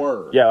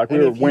were. Yeah, like we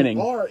And were if winning.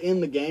 you are in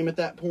the game at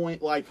that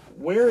point, like,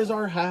 where is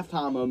our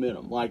halftime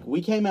momentum? Like,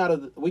 we came out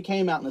in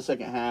the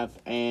second half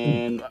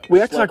and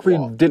we acted like we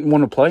sleptwalked. didn't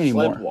want to play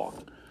anymore.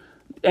 Sleptwalked.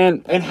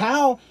 And And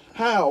how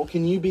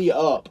can you be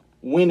up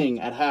winning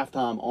at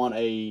halftime on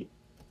a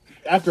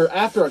after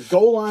a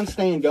goal line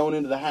stand going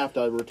into the half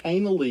to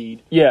retain the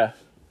lead yeah,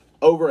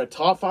 over a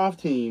top 5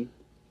 team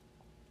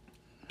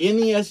in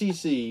the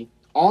SEC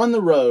on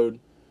the road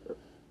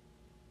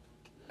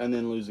and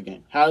then lose the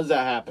game? How does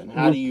that happen?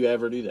 How do you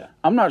ever do that?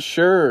 I'm not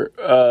sure,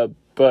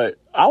 but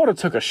I would have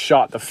took a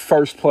shot the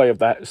first play of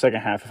that second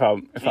half if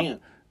I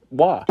Can't.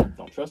 why?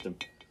 Don't trust him.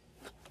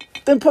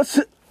 Then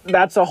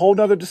that's a whole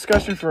nother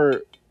discussion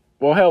for.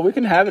 Well, hell, we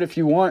can have it if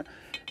you want.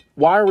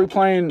 Why are we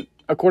playing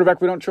a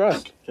quarterback we don't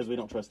trust? Because we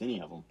don't trust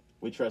any of them.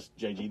 We trust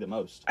JG the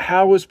most.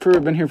 How has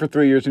Pruitt been here for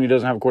 3 years and he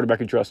doesn't have a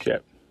quarterback he trusts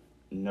yet?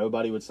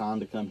 Nobody would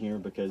sign to come here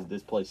because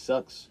this place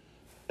sucks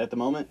at the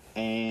moment.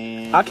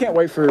 And I can't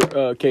wait for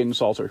Caden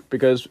Salter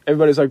because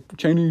everybody's like,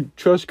 Cheney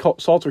trusts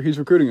Salter. He's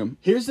recruiting him.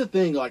 Here's the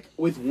thing, like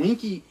with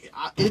Winky,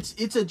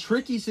 it's a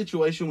tricky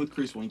situation with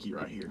Chris Winky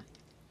right here.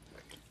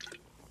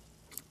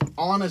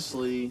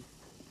 Honestly,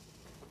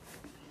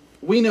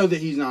 we know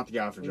that he's not the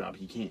guy for the job.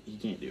 He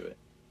can't do it.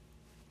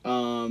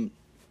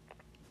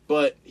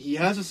 But he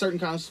has a certain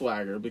kind of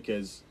swagger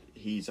because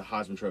he's a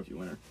Heisman Trophy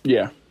winner.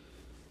 Yeah.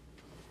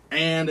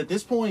 And at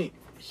this point,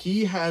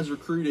 he has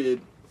recruited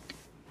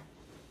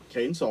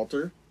Caden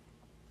Salter,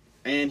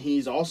 and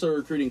he's also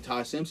recruiting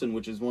Ty Simpson,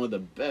 which is one of the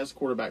best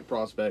quarterback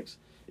prospects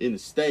in the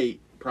state,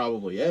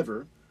 probably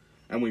ever.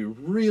 And we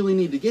really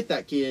need to get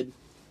that kid.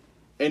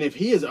 And if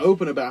he is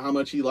open about how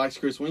much he likes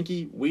Chris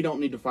Winky, we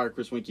don't need to fire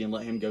Chris Winky and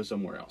let him go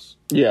somewhere else.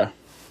 Yeah.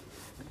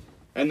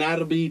 And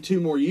that'll be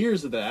 2 more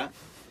years of that.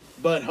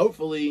 But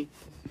hopefully,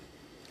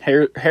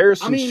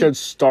 Harrison should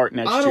start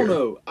next year. I don't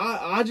know.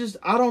 I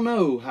don't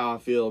know how I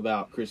feel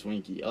about Chris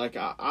Winky. Like,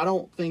 I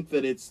don't think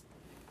that it's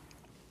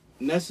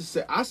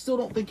necessary. I still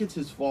don't think it's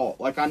his fault.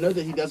 Like, I know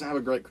that he doesn't have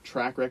a great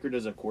track record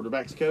as a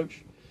quarterback's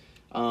coach.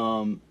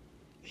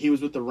 He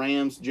was with the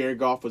Rams. Jared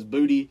Goff was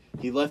booty.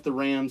 He left the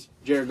Rams.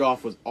 Jared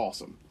Goff was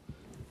awesome.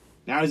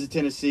 Now he's at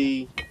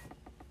Tennessee.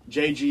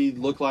 JG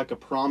looked like a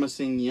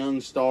promising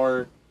young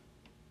star.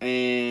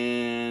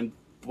 And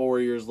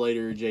 4 years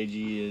later,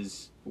 JG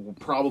is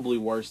probably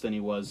worse than he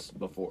was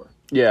before.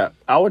 Yeah.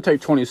 I would take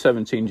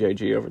 2017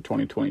 JG over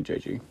 2020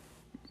 JG.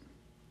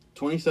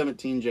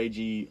 2017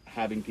 JG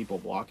having people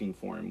blocking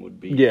for him would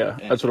be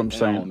that's what I'm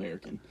saying.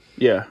 All-American.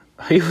 Yeah.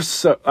 He was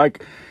so,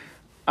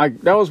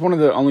 that was one of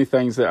the only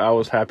things that I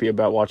was happy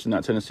about watching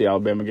that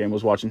Tennessee-Alabama game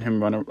was watching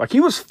him run. Like, he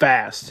was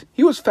fast.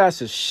 He was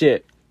fast as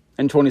shit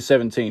in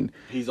 2017.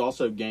 He's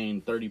also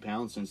gained 30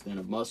 pounds since then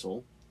of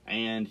muscle,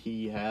 and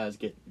he has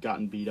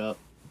gotten beat up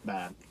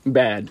bad.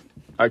 Bad.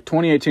 Like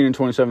 2018 and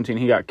 2017,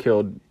 he got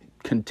killed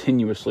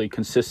continuously,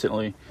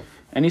 consistently,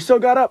 and he still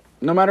got up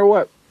no matter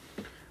what.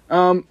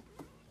 I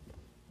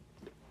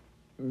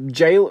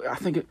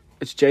think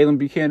it's Jalen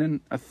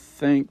Buchanan. I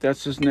think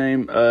that's his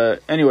name.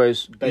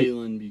 Anyways,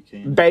 Balin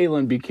Buchanan.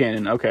 Balin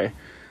Buchanan. Okay,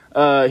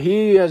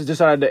 he has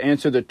decided to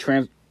answer the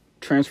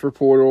transfer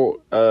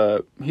portal.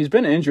 He's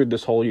been injured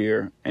this whole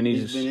year, and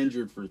He's been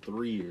injured for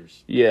 3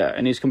 years. Yeah,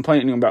 and he's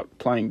complaining about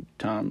playing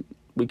time.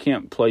 We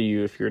can't play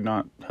you if you're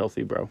not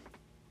healthy, bro.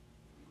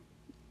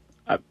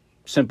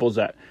 Simple as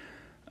that.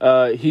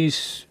 I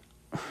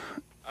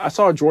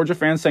saw a Georgia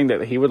fan saying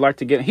that he would like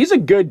to get. He's a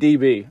good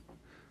DB.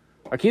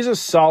 Like, he's a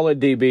solid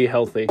DB,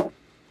 healthy.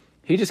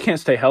 He just can't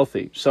stay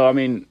healthy. So, I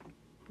mean,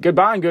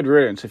 goodbye and good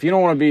riddance. If you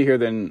don't want to be here,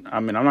 then, I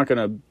mean, I'm not going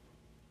to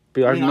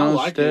be like,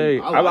 no, stay.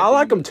 I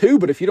like him too,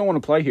 but if you don't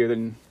want to play here,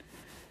 then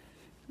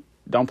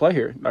don't play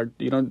here. Like,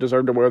 you don't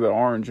deserve to wear the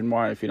orange and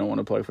white if you don't want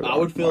to play for the I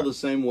would feel the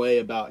same way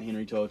about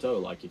Henry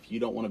To'oTo'o. Like, if you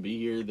don't want to be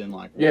here, then,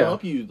 like, we'll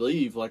help you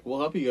leave. Like, we'll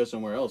help you go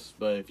somewhere else.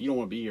 But if you don't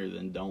want to be here,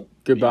 then don't.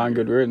 Goodbye and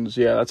good riddance.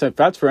 Yeah, that's it.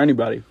 That's for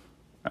anybody.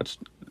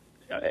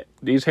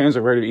 These hands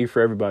are ready to eat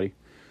for everybody.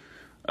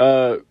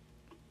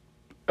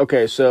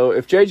 Okay, so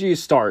if JG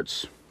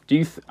starts,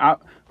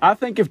 I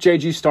think if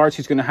JG starts,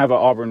 he's going to have a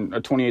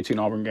 2018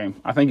 Auburn game.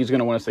 I think he's going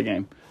to win us the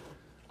game.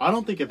 I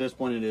don't think at this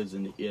point it is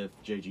if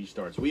JG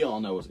starts. We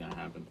all know what's going to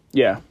happen.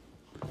 Yeah.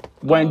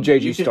 When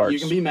JG starts. You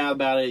can be mad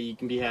about it. You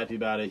can be happy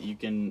about it. You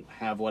can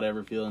have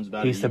whatever feelings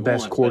about it. He's the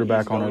best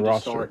quarterback on our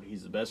roster.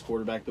 He's the best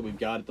quarterback that we've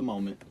got at the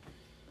moment.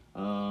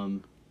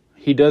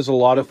 He does a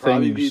lot of things.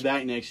 He'll probably be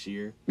back next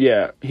year.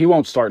 Yeah, he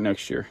won't start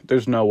next year.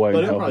 There's no way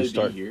but in hell he'll he'll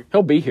start. be here.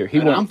 He'll be here.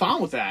 I'm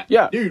fine with that.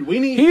 Yeah. Dude,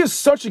 he is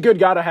such a good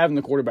guy to have in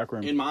the quarterback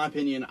room. In my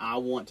opinion, I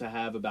want to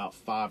have about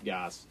 5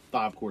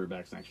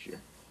 quarterbacks next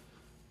year.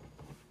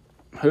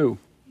 Who?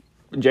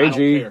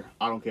 JG?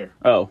 I don't care.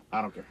 Oh.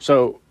 I don't care.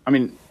 So, I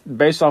mean,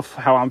 based off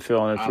how I'm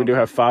feeling, if we do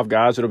have 5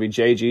 guys, it'll be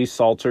JG,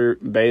 Salter,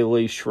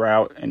 Bailey,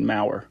 Shrout, and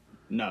Maurer.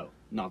 No,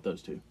 not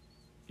those 2.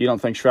 You don't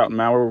think Shrout and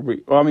Maurer will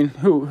be... Well, I mean,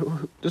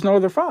 who there's no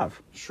other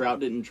 5. Shrout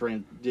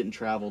didn't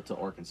travel to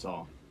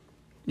Arkansas.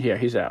 Yeah,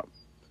 he's out.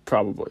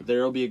 Probably.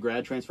 There will be a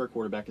grad transfer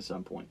quarterback at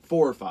some point.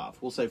 4 or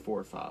 5. We'll say 4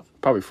 or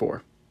 5. Probably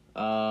 4.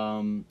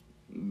 I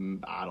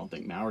don't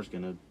think Maurer's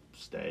going to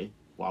stay.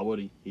 Why would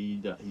he?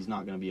 He's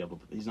not going to be able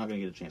to. He's not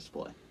going to get a chance to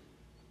play.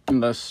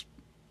 Unless,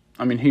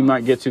 I mean, he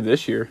might get to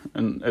this year,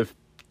 and if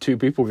 2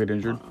 people get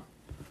injured,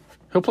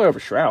 he'll play over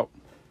Shrout.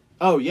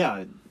 Oh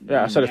yeah.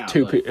 Yeah, I said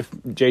if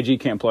JG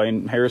can't play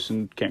and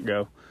Harrison can't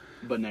go.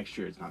 But next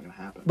year it's not going to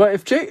happen. But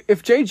if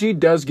JG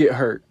does get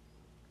hurt,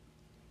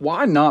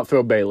 why not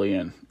throw Bailey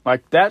in?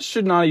 Like, that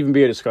should not even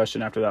be a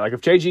discussion after that. Like,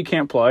 if JG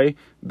can't play,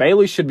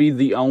 Bailey should be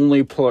the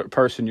only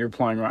person you're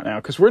playing right now,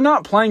 because we're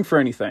not playing for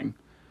anything.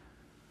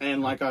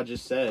 And like I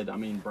just said, I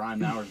mean, Brian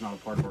Maurer's not a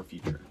part of our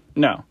future.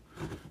 No.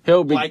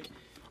 He'll be... Like,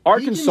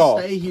 Arkansas.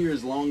 He can stay here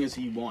as long as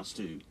he wants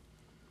to.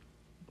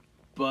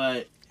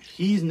 But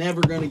he's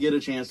never going to get a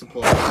chance to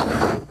play.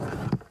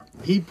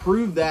 He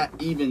proved that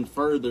even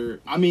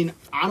further. I mean,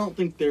 I don't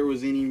think there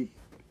was any...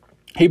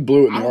 He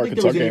blew it in the Arkansas game. I don't think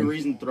there was any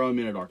reason to throw him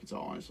in at Arkansas,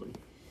 honestly.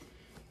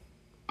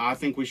 I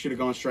think we should have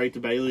gone straight to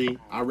Bailey.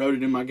 I wrote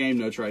it in my game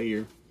notes right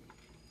here.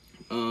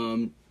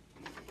 Let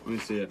me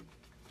see it.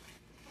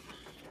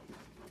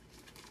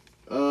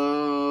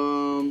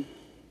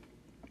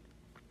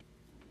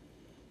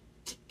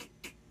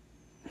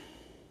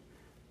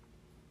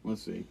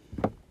 Let's see.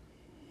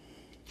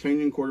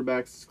 Changing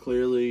quarterbacks is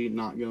clearly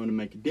not going to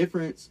make a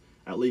difference,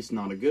 at least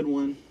not a good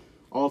one.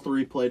 All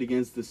 3 played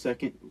against the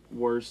second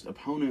worst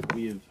opponent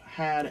we have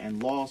had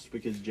and lost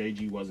because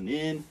JG wasn't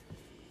in.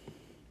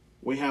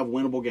 We have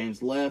winnable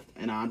games left,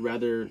 and I'd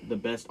rather the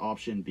best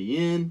option be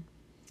in.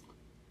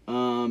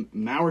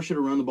 Maurer should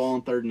have run the ball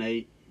on 3rd and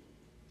 8.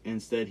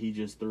 Instead, he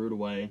just threw it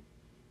away.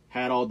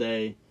 Had all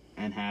day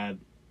and had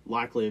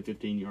likely a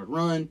 15-yard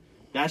run.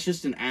 That's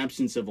just an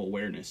absence of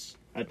awareness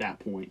at that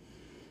point.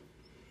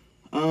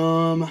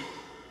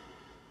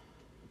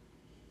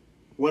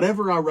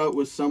 Whatever I wrote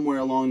was somewhere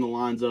along the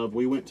lines of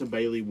we went to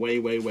Bailey way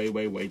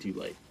too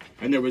late.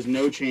 And there was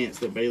no chance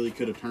that Bailey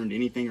could have turned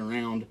anything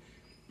around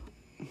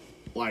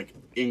like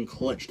in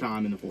clutch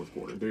time in the 4th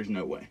quarter. There's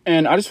no way.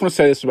 And I just want to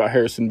say this about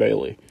Harrison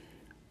Bailey.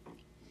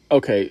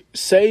 Okay,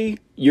 say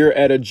you're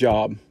at a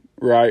job,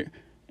 right?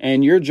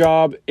 And your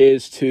job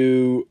is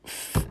to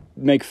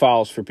make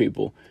files for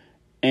people.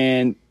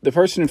 And the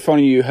person in front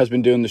of you has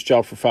been doing this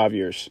job for 5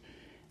 years.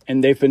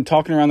 And they've been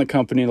talking around the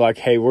company like,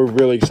 hey, we're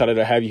really excited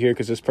to have you here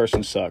because this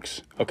person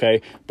sucks,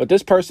 okay? But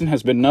this person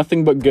has been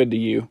nothing but good to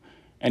you,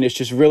 and it's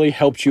just really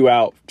helped you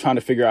out trying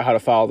to figure out how to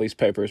file these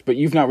papers. But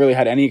you've not really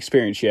had any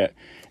experience yet.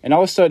 And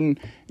all of a sudden,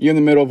 you're in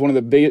the middle of one of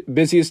the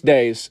busiest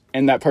days,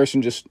 and that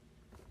person just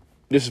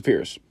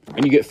disappears.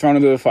 And you get thrown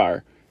into the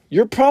fire.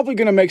 You're probably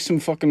going to make some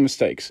fucking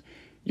mistakes.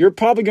 You're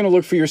probably going to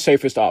look for your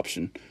safest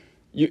option.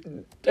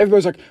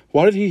 Everybody's like,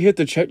 why did he hit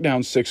the check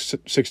down six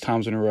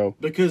times in a row?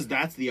 Because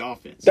that's the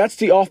offense. That's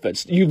the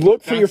offense. You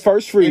look for your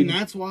first read. And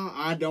that's why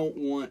I don't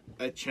want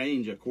a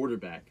change at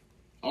quarterback.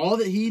 All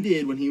that he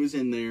did when he was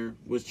in there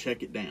was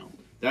check it down.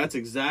 That's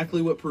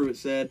exactly what Pruitt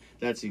said.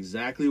 That's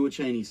exactly what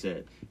Chaney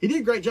said. He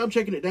did a great job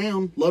checking it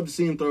down. Love to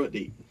see him throw it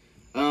deep.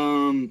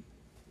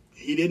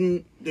 He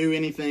didn't do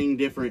anything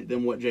different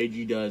than what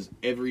JG does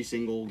every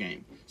single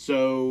game.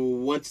 So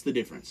what's the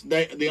difference?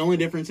 The only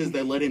difference is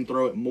they let him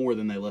throw it more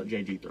than they let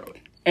JG throw it.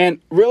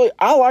 And really,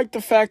 I like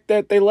the fact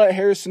that they let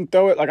Harrison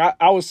throw it. Like,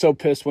 I was so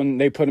pissed when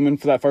they put him in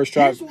for that first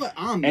drive. Here's what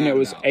I'm and mad it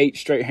was about. 8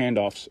 straight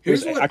handoffs.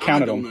 Here's what I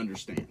counted don't them.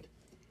 understand.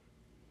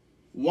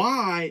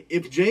 Why,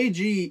 if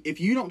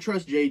you don't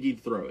trust JG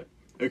to throw it,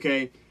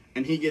 okay,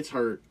 and he gets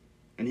hurt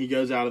and he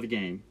goes out of the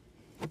game.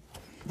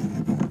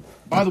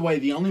 By the way,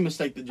 the only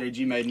mistake that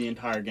JG made in the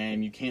entire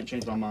game, you can't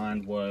change my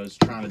mind, was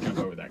trying to jump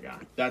over that guy.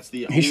 That's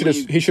the He should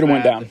have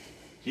went down.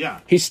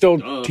 Yeah. He's still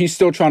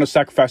trying to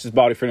sacrifice his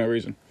body for no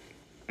reason.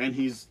 And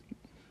he's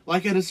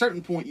like, at a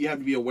certain point, you have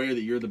to be aware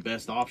that you're the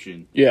best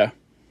option, Yeah.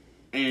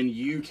 and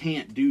you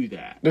can't do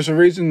that. There's a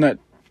reason that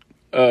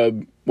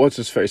what's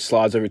his face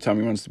slides every time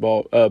he runs the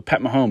ball.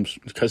 Pat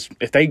Mahomes, because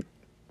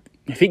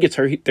if he gets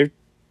hurt,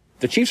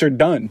 the Chiefs are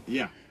done.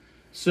 Yeah.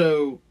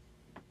 So,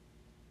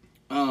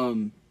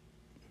 well,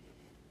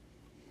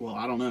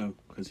 I don't know,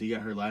 because he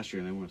got hurt last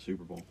year and they won a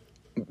Super Bowl.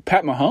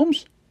 Pat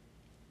Mahomes?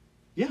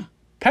 Yeah.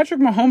 Patrick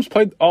Mahomes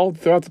played all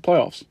throughout the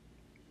playoffs.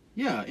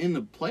 Yeah, in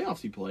the playoffs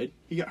he played.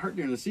 He got hurt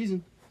during the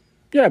season.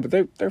 Yeah, but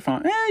they're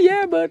fine.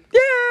 Yeah, but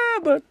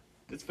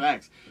It's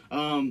facts.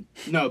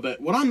 No, but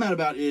what I'm mad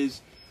about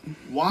is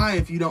why,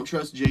 if you don't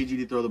trust JG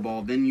to throw the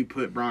ball, then you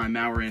put Brian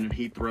Maurer in and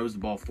he throws the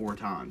ball 4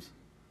 times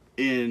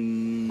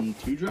in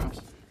 2 drops.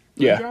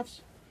 3 Yeah.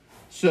 drops.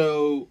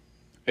 So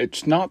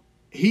it's not.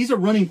 he's a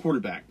running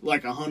quarterback,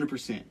 like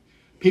 100%.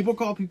 People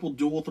call people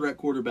dual threat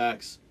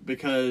quarterbacks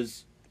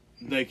because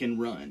they can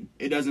run.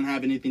 It doesn't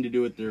have anything to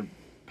do with their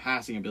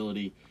passing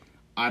ability.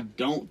 I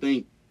don't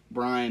think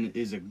Brian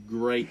is a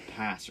great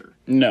passer.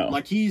 No.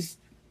 Like, he's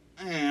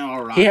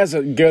all right. He has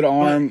a good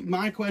arm. But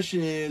my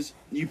question is,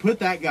 you put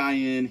that guy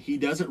in, he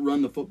doesn't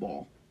run the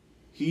football.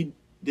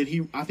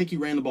 I think he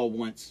ran the ball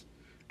once,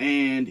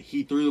 and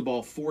he threw the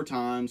ball 4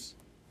 times.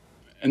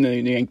 And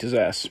then he yanked his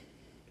ass.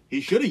 He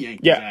should have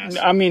yanked Yeah, his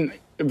ass. I mean,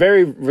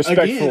 very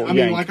respectful Again,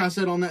 yank. like I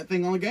said on that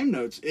thing on the game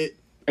notes,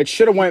 It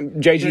should have went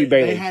JG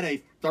Bailey. They had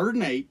a 3rd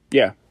and 8.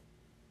 Yeah.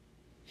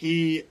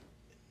 He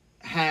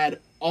had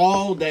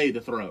all day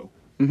to throw.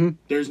 Mm-hmm.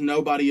 There's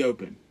nobody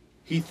open.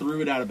 He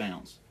threw it out of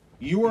bounds.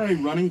 You are a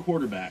running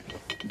quarterback.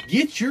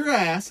 Get your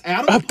ass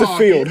out of Up the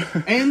pocket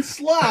field. and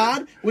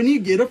slide when you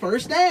get a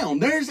first down.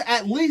 There's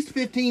at least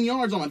 15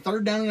 yards on a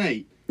 3rd down and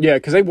 8. Yeah,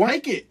 because they weren't.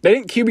 Take it. They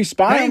didn't QB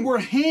spy They him. were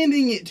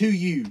handing it to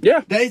you.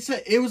 Yeah. They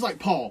said it was like,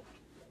 Paul,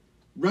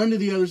 run to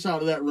the other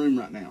side of that room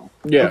right now.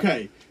 Yeah.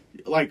 Okay.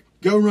 Like,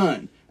 go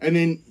run. And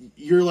then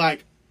you're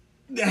like,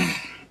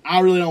 I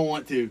really don't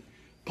want to.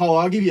 Paul,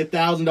 I'll give you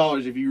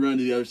 $1,000 if you run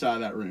to the other side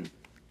of that room.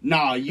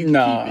 Nah, you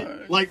can keep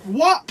it. Like,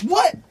 what?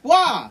 What?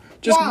 Why?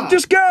 Why?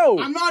 Just go.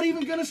 I'm not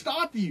even going to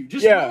stop you.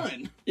 Just Yeah.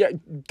 run. Yeah,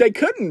 they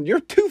couldn't. You're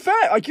too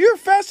fat. Like, you're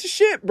fast as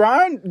shit,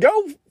 Brian.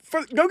 Go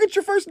get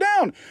your first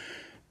down.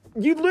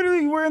 You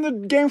literally were in the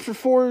game for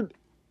 4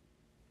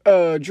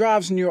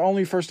 drives, and your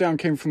only first down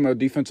came from a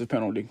defensive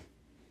penalty.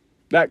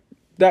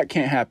 That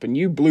can't happen.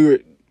 You blew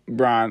it,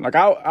 Brian. Like,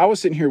 I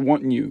was sitting here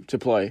wanting you to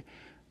play,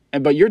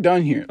 but you're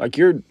done here. Like,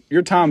 your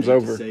time's I hate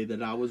over. to say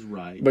that I was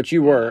right. But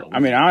you were. I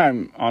mean,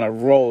 I'm on a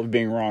roll of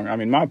being wrong. I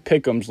mean, my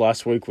pick'ems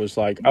last week was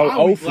like My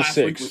 0 week for last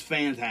 6. week was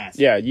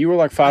fantastic. Yeah, you were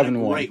like 5 had a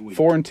and 1, great week.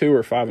 4 and 2,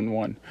 or 5 and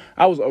 1.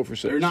 I was 0 for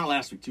 6. Or not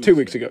last week. 2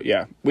 weeks ago.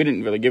 Yeah, we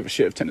didn't really give a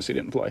shit if Tennessee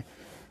didn't play.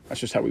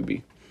 That's just how we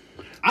be.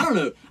 I don't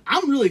know.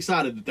 I'm really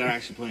excited that they're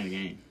actually playing a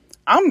game.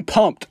 I'm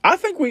pumped. I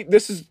think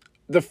this is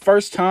the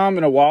first time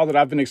in a while that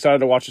I've been excited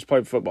to watch us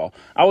play football.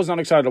 I was not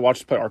excited to watch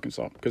us play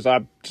Arkansas because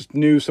I just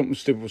knew something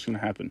stupid was going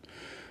to happen.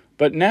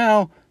 But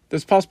now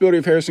there's a possibility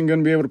of Harrison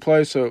going to be able to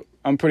play, so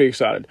I'm pretty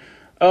excited.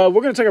 We're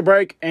going to take a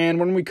break, and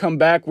when we come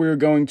back, we're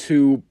going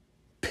to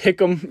pick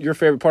them, your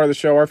favorite part of the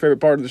show, our favorite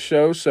part of the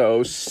show,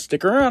 so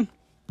stick around.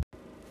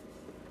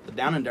 The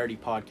Down and Dirty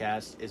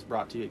podcast is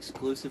brought to you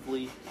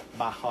exclusively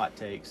by Hot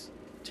Takes.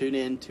 Tune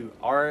in to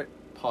our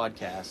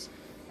podcast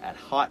at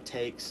Hot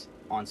Takes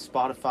on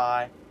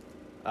Spotify,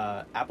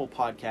 Apple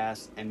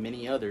Podcasts, and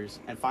many others.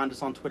 And find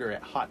us on Twitter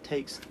at Hot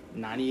Takes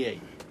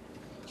 98.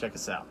 Check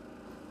us out.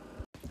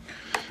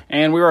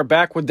 And we are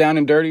back with Down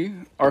and Dirty,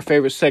 our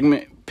favorite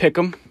segment,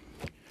 Pick'em.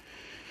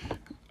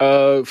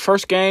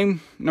 First game,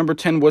 number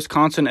 10,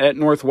 Wisconsin at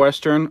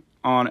Northwestern.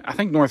 I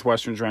think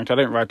Northwestern's ranked. I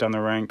didn't write down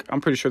the rank.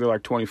 I'm pretty sure they're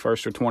like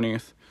 21st or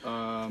 20th.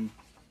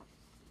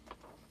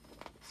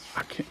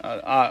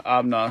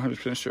 I'm not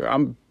 100% sure. Are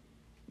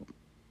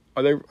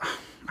they?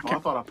 I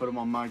thought I put them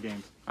on my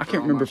game. I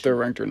can't remember if they're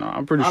ranked or not.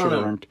 I'm pretty sure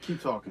they're ranked.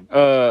 Keep talking.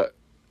 ABC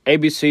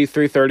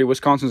 3:30.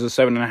 Wisconsin's a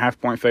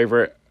 7.5-point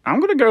favorite. I'm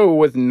gonna go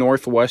with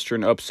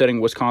Northwestern upsetting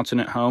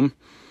Wisconsin at home.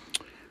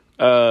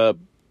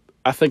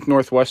 I think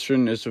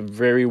Northwestern is a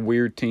very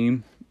weird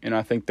team, and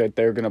I think that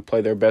they're going to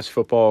play their best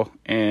football.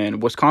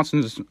 And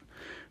Wisconsin's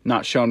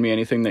not shown me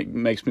anything that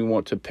makes me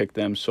want to pick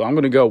them. So I'm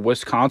going to go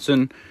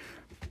Wisconsin.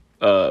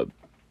 I'm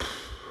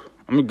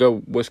going to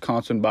go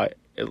Wisconsin by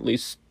at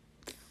least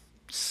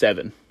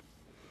 7.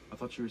 I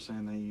thought you were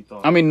saying that you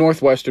thought. I mean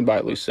Northwestern by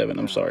at least 7.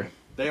 I'm sorry.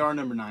 They are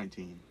number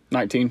 19.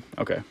 19?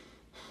 Okay.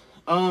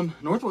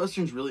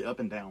 Northwestern's really up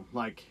and down.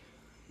 Like,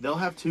 they'll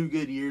have 2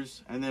 good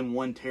years and then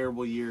 1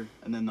 terrible year,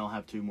 and then they'll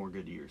have 2 more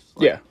good years.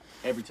 Like, Yeah.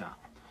 every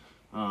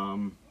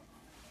time.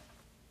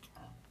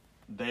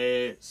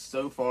 They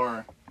so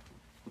far,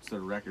 what's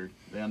their record?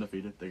 They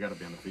undefeated. They got to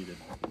be undefeated.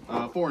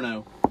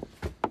 4-0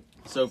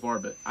 so far,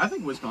 but I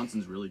think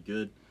Wisconsin's really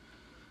good.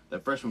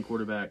 That freshman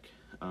quarterback,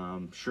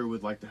 sure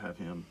would like to have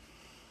him.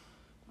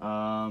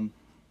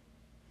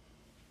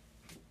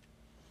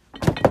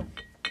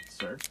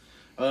 Sir.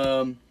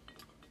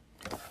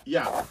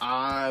 Yeah,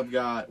 I've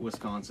got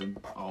Wisconsin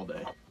all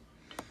day.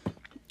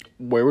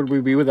 Where would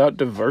we be without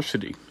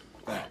diversity?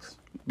 Facts.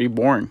 Be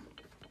boring.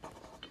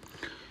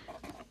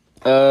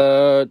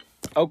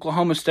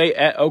 Oklahoma State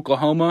at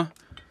Oklahoma.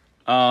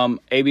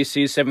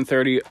 ABC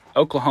 7:30.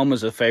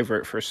 Oklahoma's a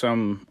favorite for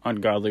some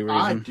ungodly reason.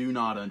 I do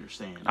not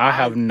understand. I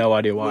have no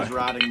idea I why. was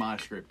writing my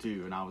script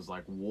too, and I was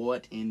like,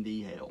 what in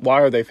the hell?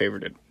 Why are they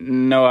favored?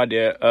 No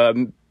idea.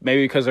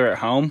 Maybe because they're at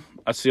home.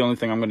 That's the only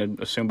thing I'm going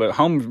to assume. But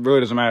home really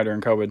doesn't matter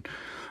during COVID.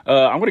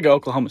 I'm going to go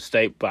Oklahoma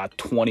State by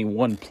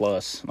 21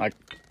 plus. Like,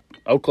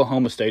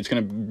 Oklahoma State's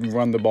going to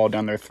run the ball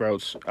down their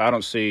throats. I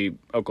don't see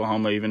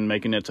Oklahoma even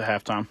making it to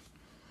halftime.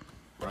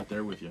 Right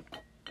there with you.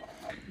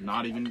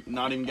 Not even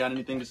got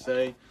anything to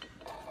say.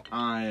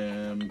 I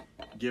am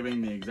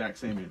giving the exact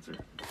same answer.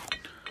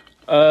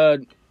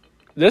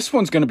 This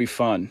one's going to be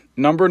fun.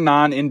 Number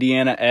 9,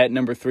 Indiana at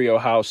number 3,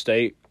 Ohio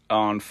State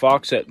on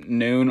Fox at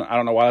noon. I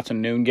don't know why that's a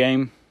noon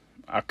game.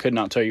 I could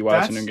not tell you why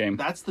it's a noon game.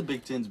 That's the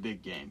Big Ten's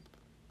big game.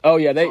 Oh,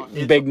 yeah, big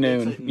it's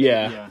noon. at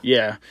noon.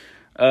 Yeah.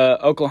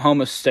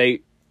 Oklahoma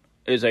State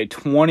is a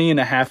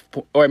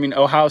 20.5 – or, I mean,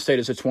 Ohio State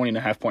is a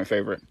 20.5 point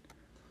favorite.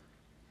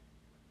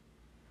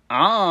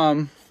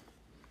 I'm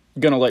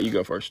going to let you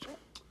go first.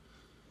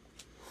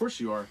 Of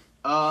course you are.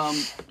 I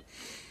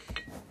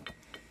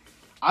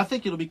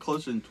think it'll be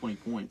closer than 20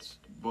 points,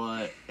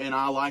 and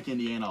I like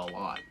Indiana a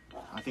lot.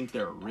 I think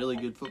they're a really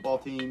good football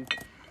team.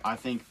 I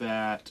think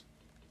that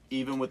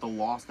even with the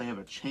loss, they have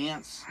a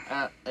chance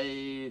at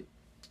a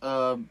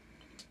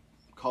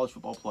college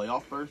football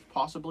playoff berth,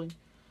 possibly.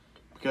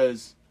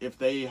 Because if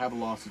they have a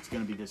loss, it's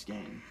going to be this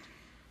game.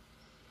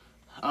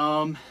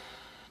 No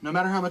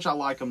matter how much I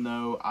like them,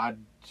 though, I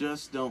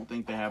just don't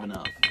think they have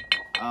enough.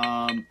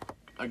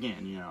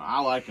 Again, I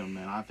like them,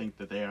 and I think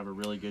that they have a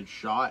really good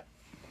shot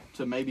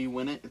to maybe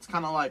win it. It's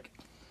kind of like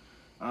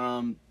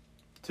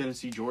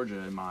Tennessee, Georgia,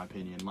 in my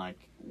opinion. Like,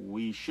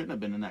 we shouldn't have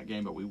been in that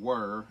game, but we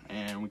were,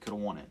 and we could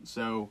have won it.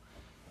 So,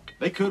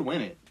 they could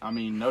win it. I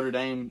mean, Notre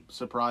Dame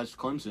surprised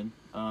Clemson.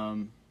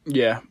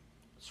 Yeah.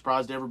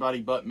 Surprised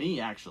everybody but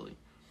me, actually.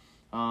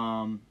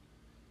 Because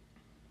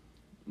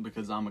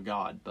I'm a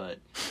god. But,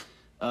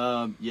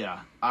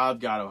 yeah, I've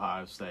got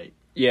Ohio State.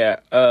 Yeah,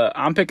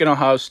 I'm picking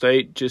Ohio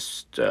State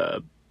just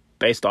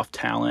based off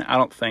talent. I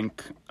don't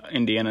think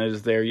Indiana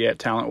is there yet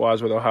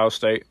talent-wise with Ohio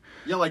State.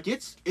 Yeah, like,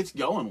 it's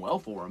going well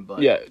for them,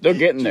 but... Yeah, they're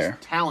getting there.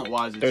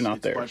 Talent-wise, they're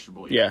not there.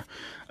 Questionable. Yeah.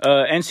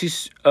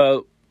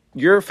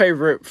 Your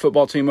favorite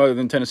football team other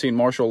than Tennessee and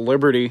Marshall,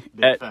 Liberty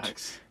Big at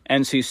facts.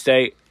 NC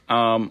State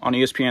on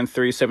ESPN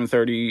 3,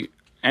 7:30.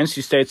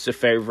 NC State's the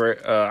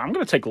favorite. I'm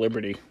going to take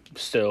Liberty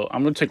still.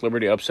 I'm going to take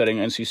Liberty upsetting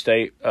NC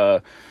State.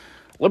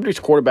 Liberty's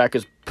quarterback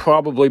is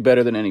probably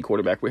better than any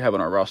quarterback we have on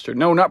our roster.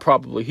 No, not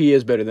probably. He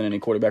is better than any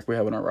quarterback we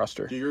have on our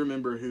roster. Do you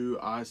remember who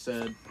I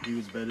said he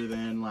was better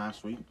than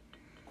last week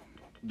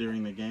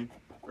during the game?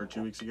 Or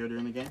 2 weeks ago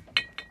during the game?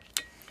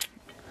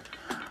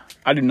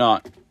 I do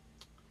not.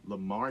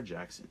 Lamar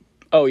Jackson.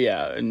 Oh,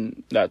 yeah,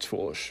 and that's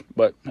foolish.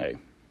 But, hey.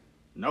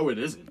 No, it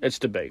isn't. It's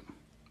debate.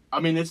 I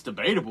mean, it's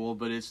debatable,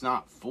 but it's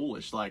not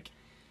foolish. Like,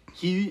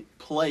 he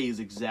plays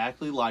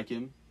exactly like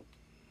him.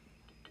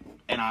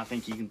 And I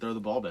think he can throw the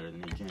ball better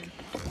than he can.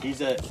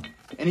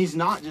 And he's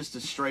not just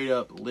a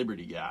straight-up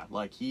Liberty guy.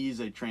 Like,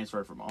 he's a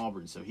transfer from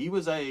Auburn. So he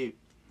was a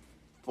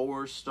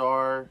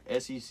 4-star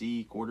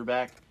SEC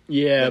quarterback.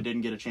 Yeah. That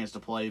didn't get a chance to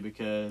play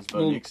because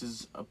Bo Nix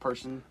is a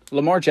person.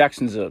 Lamar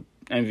Jackson's an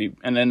NFL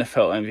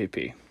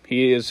MVP.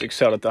 He is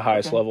excelled at the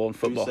highest level in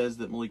football. Who says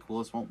that Malik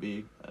Willis won't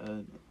be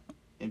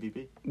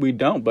MVP? We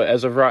don't, but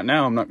as of right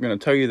now, I'm not going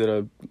to tell you that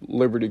a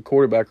Liberty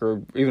quarterback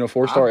or even a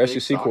 4-star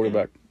SEC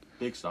quarterback.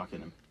 Big stock in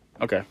him.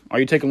 Okay. Are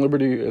you taking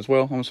Liberty as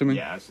well, I'm assuming?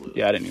 Yeah, absolutely.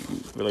 Yeah, I didn't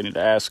even really need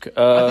to ask.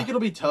 I think it'll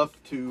be tough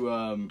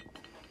to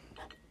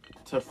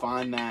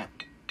find that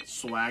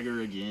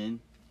swagger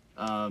again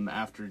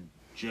after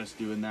just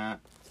doing that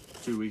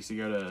 2 weeks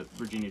ago to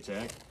Virginia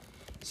Tech.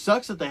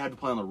 Sucks that they had to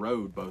play on the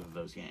road both of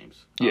those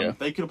games. Yeah. If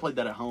they could have played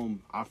that at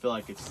home, I feel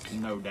like it's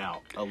no doubt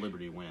a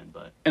Liberty win.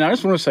 But And I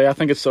just want to say, I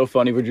think it's so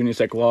funny Virginia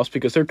Tech lost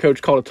because their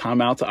coach called a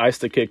timeout to ice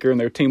the kicker and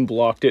their team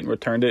blocked it and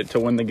returned it to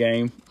win the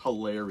game.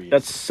 hilarious.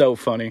 That's so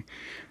funny.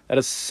 That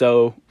is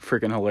so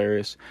freaking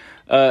hilarious.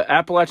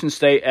 Appalachian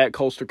State at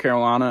Coastal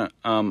Carolina.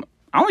 I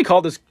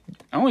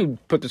only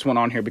put this one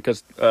on here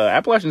because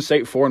Appalachian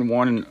State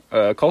 4-1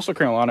 and Coastal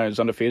Carolina is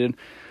undefeated.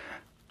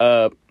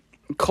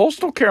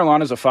 Coastal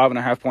Carolina is a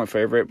 5.5 point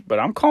favorite, but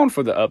I'm calling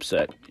for the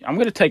upset. I'm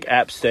going to take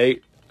App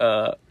State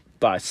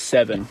by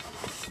 7.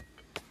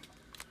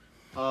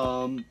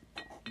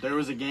 There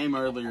was a game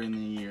earlier in the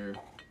year.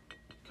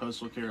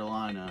 Coastal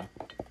Carolina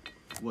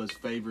was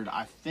favored,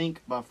 I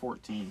think, by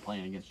 14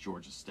 playing against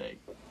Georgia State.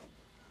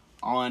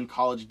 On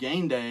College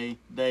Game Day,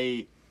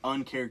 they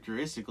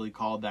uncharacteristically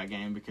called that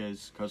game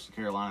because Coastal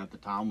Carolina at the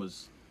time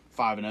was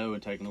 5-0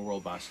 and taking the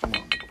world by storm.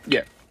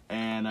 Yeah.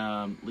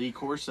 And Lee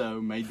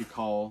Corso made the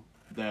call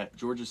that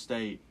Georgia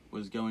State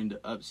was going to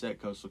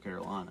upset Coastal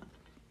Carolina.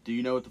 Do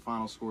you know what the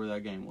final score of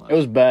that game was? It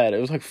was bad. It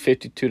was like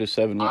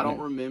 52-7. I don't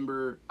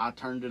remember. I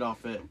turned it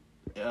off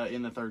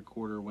in the third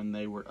quarter when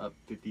they were up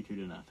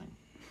 52-0.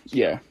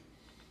 Yeah.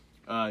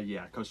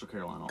 Yeah, Coastal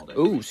Carolina all day.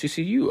 Ooh,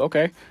 CCU.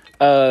 Okay.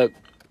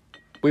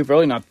 We've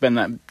really not been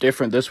that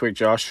different this week,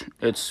 Josh.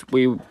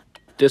 We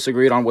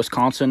disagreed on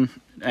Wisconsin,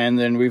 and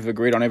then we've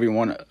agreed on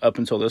everyone up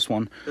until this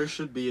one. There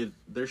should be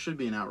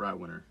an outright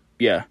winner.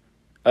 Yeah.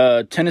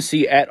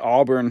 Tennessee at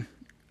Auburn.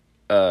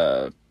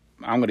 I'm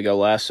going to go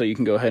last, so you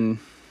can go ahead and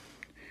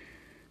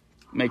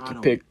make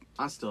your pick.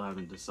 I still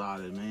haven't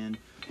decided, man.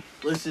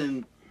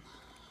 Listen,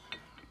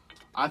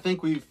 I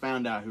think we've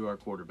found out who our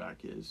quarterback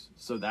is,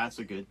 so that's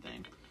a good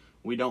thing.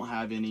 We don't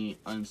have any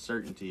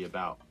uncertainty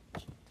about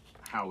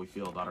how we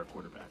feel about our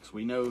quarterbacks.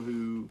 We know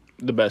who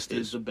the best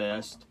is the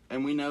best,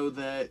 and we know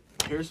that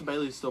Harrison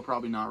Bailey is still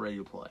probably not ready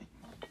to play.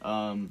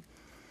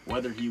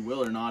 Whether he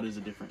will or not is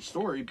a different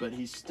story, but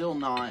he's still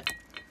not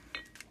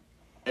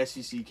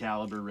SEC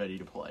caliber ready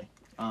to play.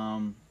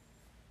 Auburn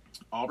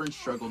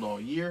struggled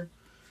all year.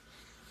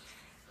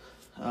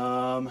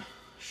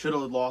 Should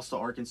have lost to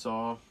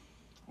Arkansas.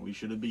 We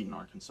should have beaten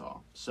Arkansas.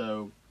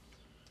 So,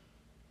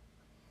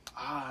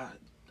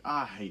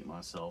 I hate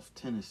myself.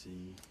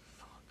 Tennessee.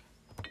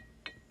 Fuck.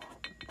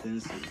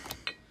 Tennessee.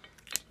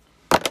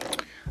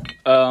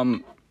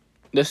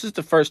 This is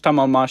the first time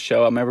on my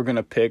show I'm ever going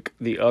to pick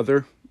the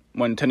other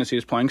when Tennessee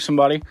is playing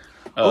somebody.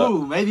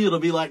 Maybe it'll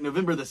be like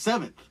November the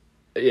 7th.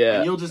 Yeah.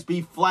 And you'll just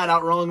be flat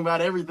out wrong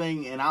about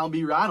everything, and I'll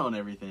be right on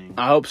everything.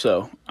 I hope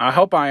so. I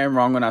hope I am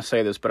wrong when I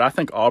say this, but I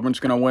think Auburn's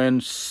going to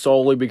win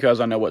solely because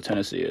I know what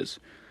Tennessee is.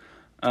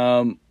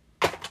 I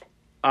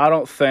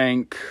don't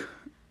think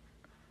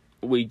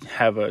we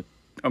have a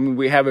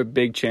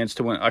big chance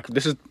to win. Like,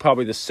 this is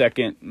probably the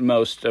second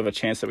most of a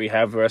chance that we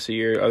have the rest of the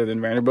year other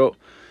than Vanderbilt.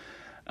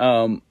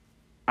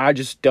 I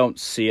just don't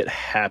see it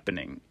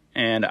happening.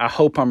 And I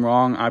hope I'm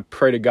wrong. I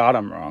pray to God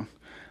I'm wrong.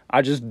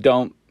 I just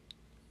don't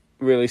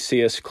really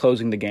see us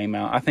closing the game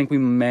out. I think we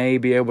may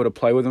be able to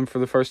play with them for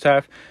the first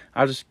half.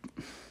 I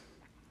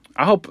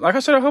hope, like I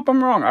said, I hope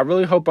I'm wrong. I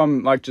really hope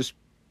I'm just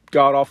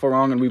god-awful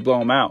wrong and we blow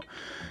them out.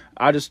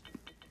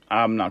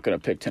 I'm not going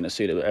to pick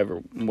Tennessee to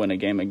ever win a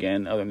game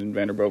again other than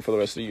Vanderbilt for the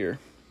rest of the year.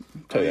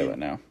 I'll tell you that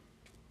now.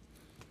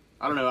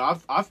 I don't know.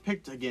 I've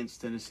picked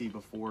against Tennessee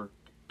before,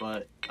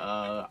 but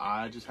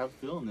I just have a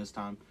feeling this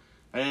time.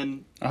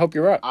 And I hope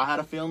you're right. I had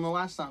a feeling the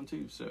last time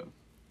too, so.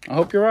 I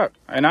hope you're right.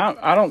 And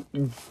I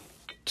don't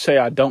say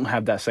I don't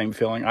have that same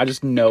feeling. I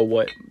just know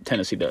what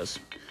Tennessee does.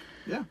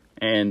 Yeah.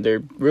 And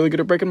they're really good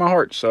at breaking my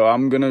heart, so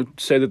I'm going to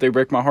say that they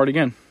break my heart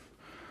again.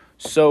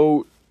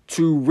 So,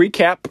 to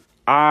recap,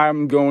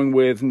 I'm going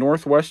with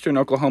Northwestern,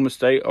 Oklahoma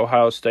State,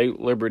 Ohio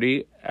State,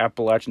 Liberty,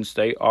 Appalachian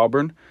State,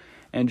 Auburn.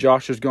 And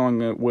Josh is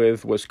going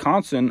with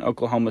Wisconsin,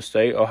 Oklahoma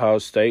State, Ohio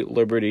State,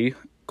 Liberty,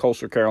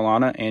 Coastal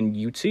Carolina, and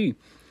UT.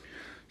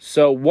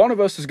 So one of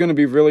us is going to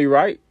be really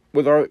right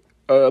with our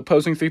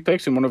opposing 3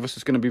 picks, and one of us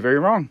is going to be very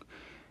wrong.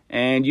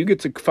 And you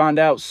get to find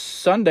out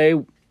Sunday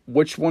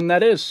which one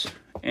that is.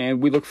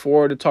 And we look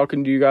forward to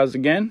talking to you guys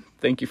again.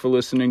 Thank you for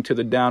listening to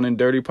the Down and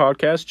Dirty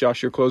podcast.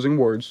 Josh, your closing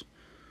words.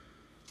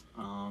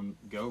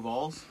 Go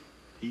Vols.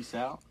 Peace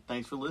out.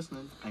 Thanks for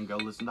listening, and go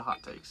listen to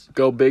Hot Takes.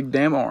 Go Big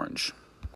Damn Orange.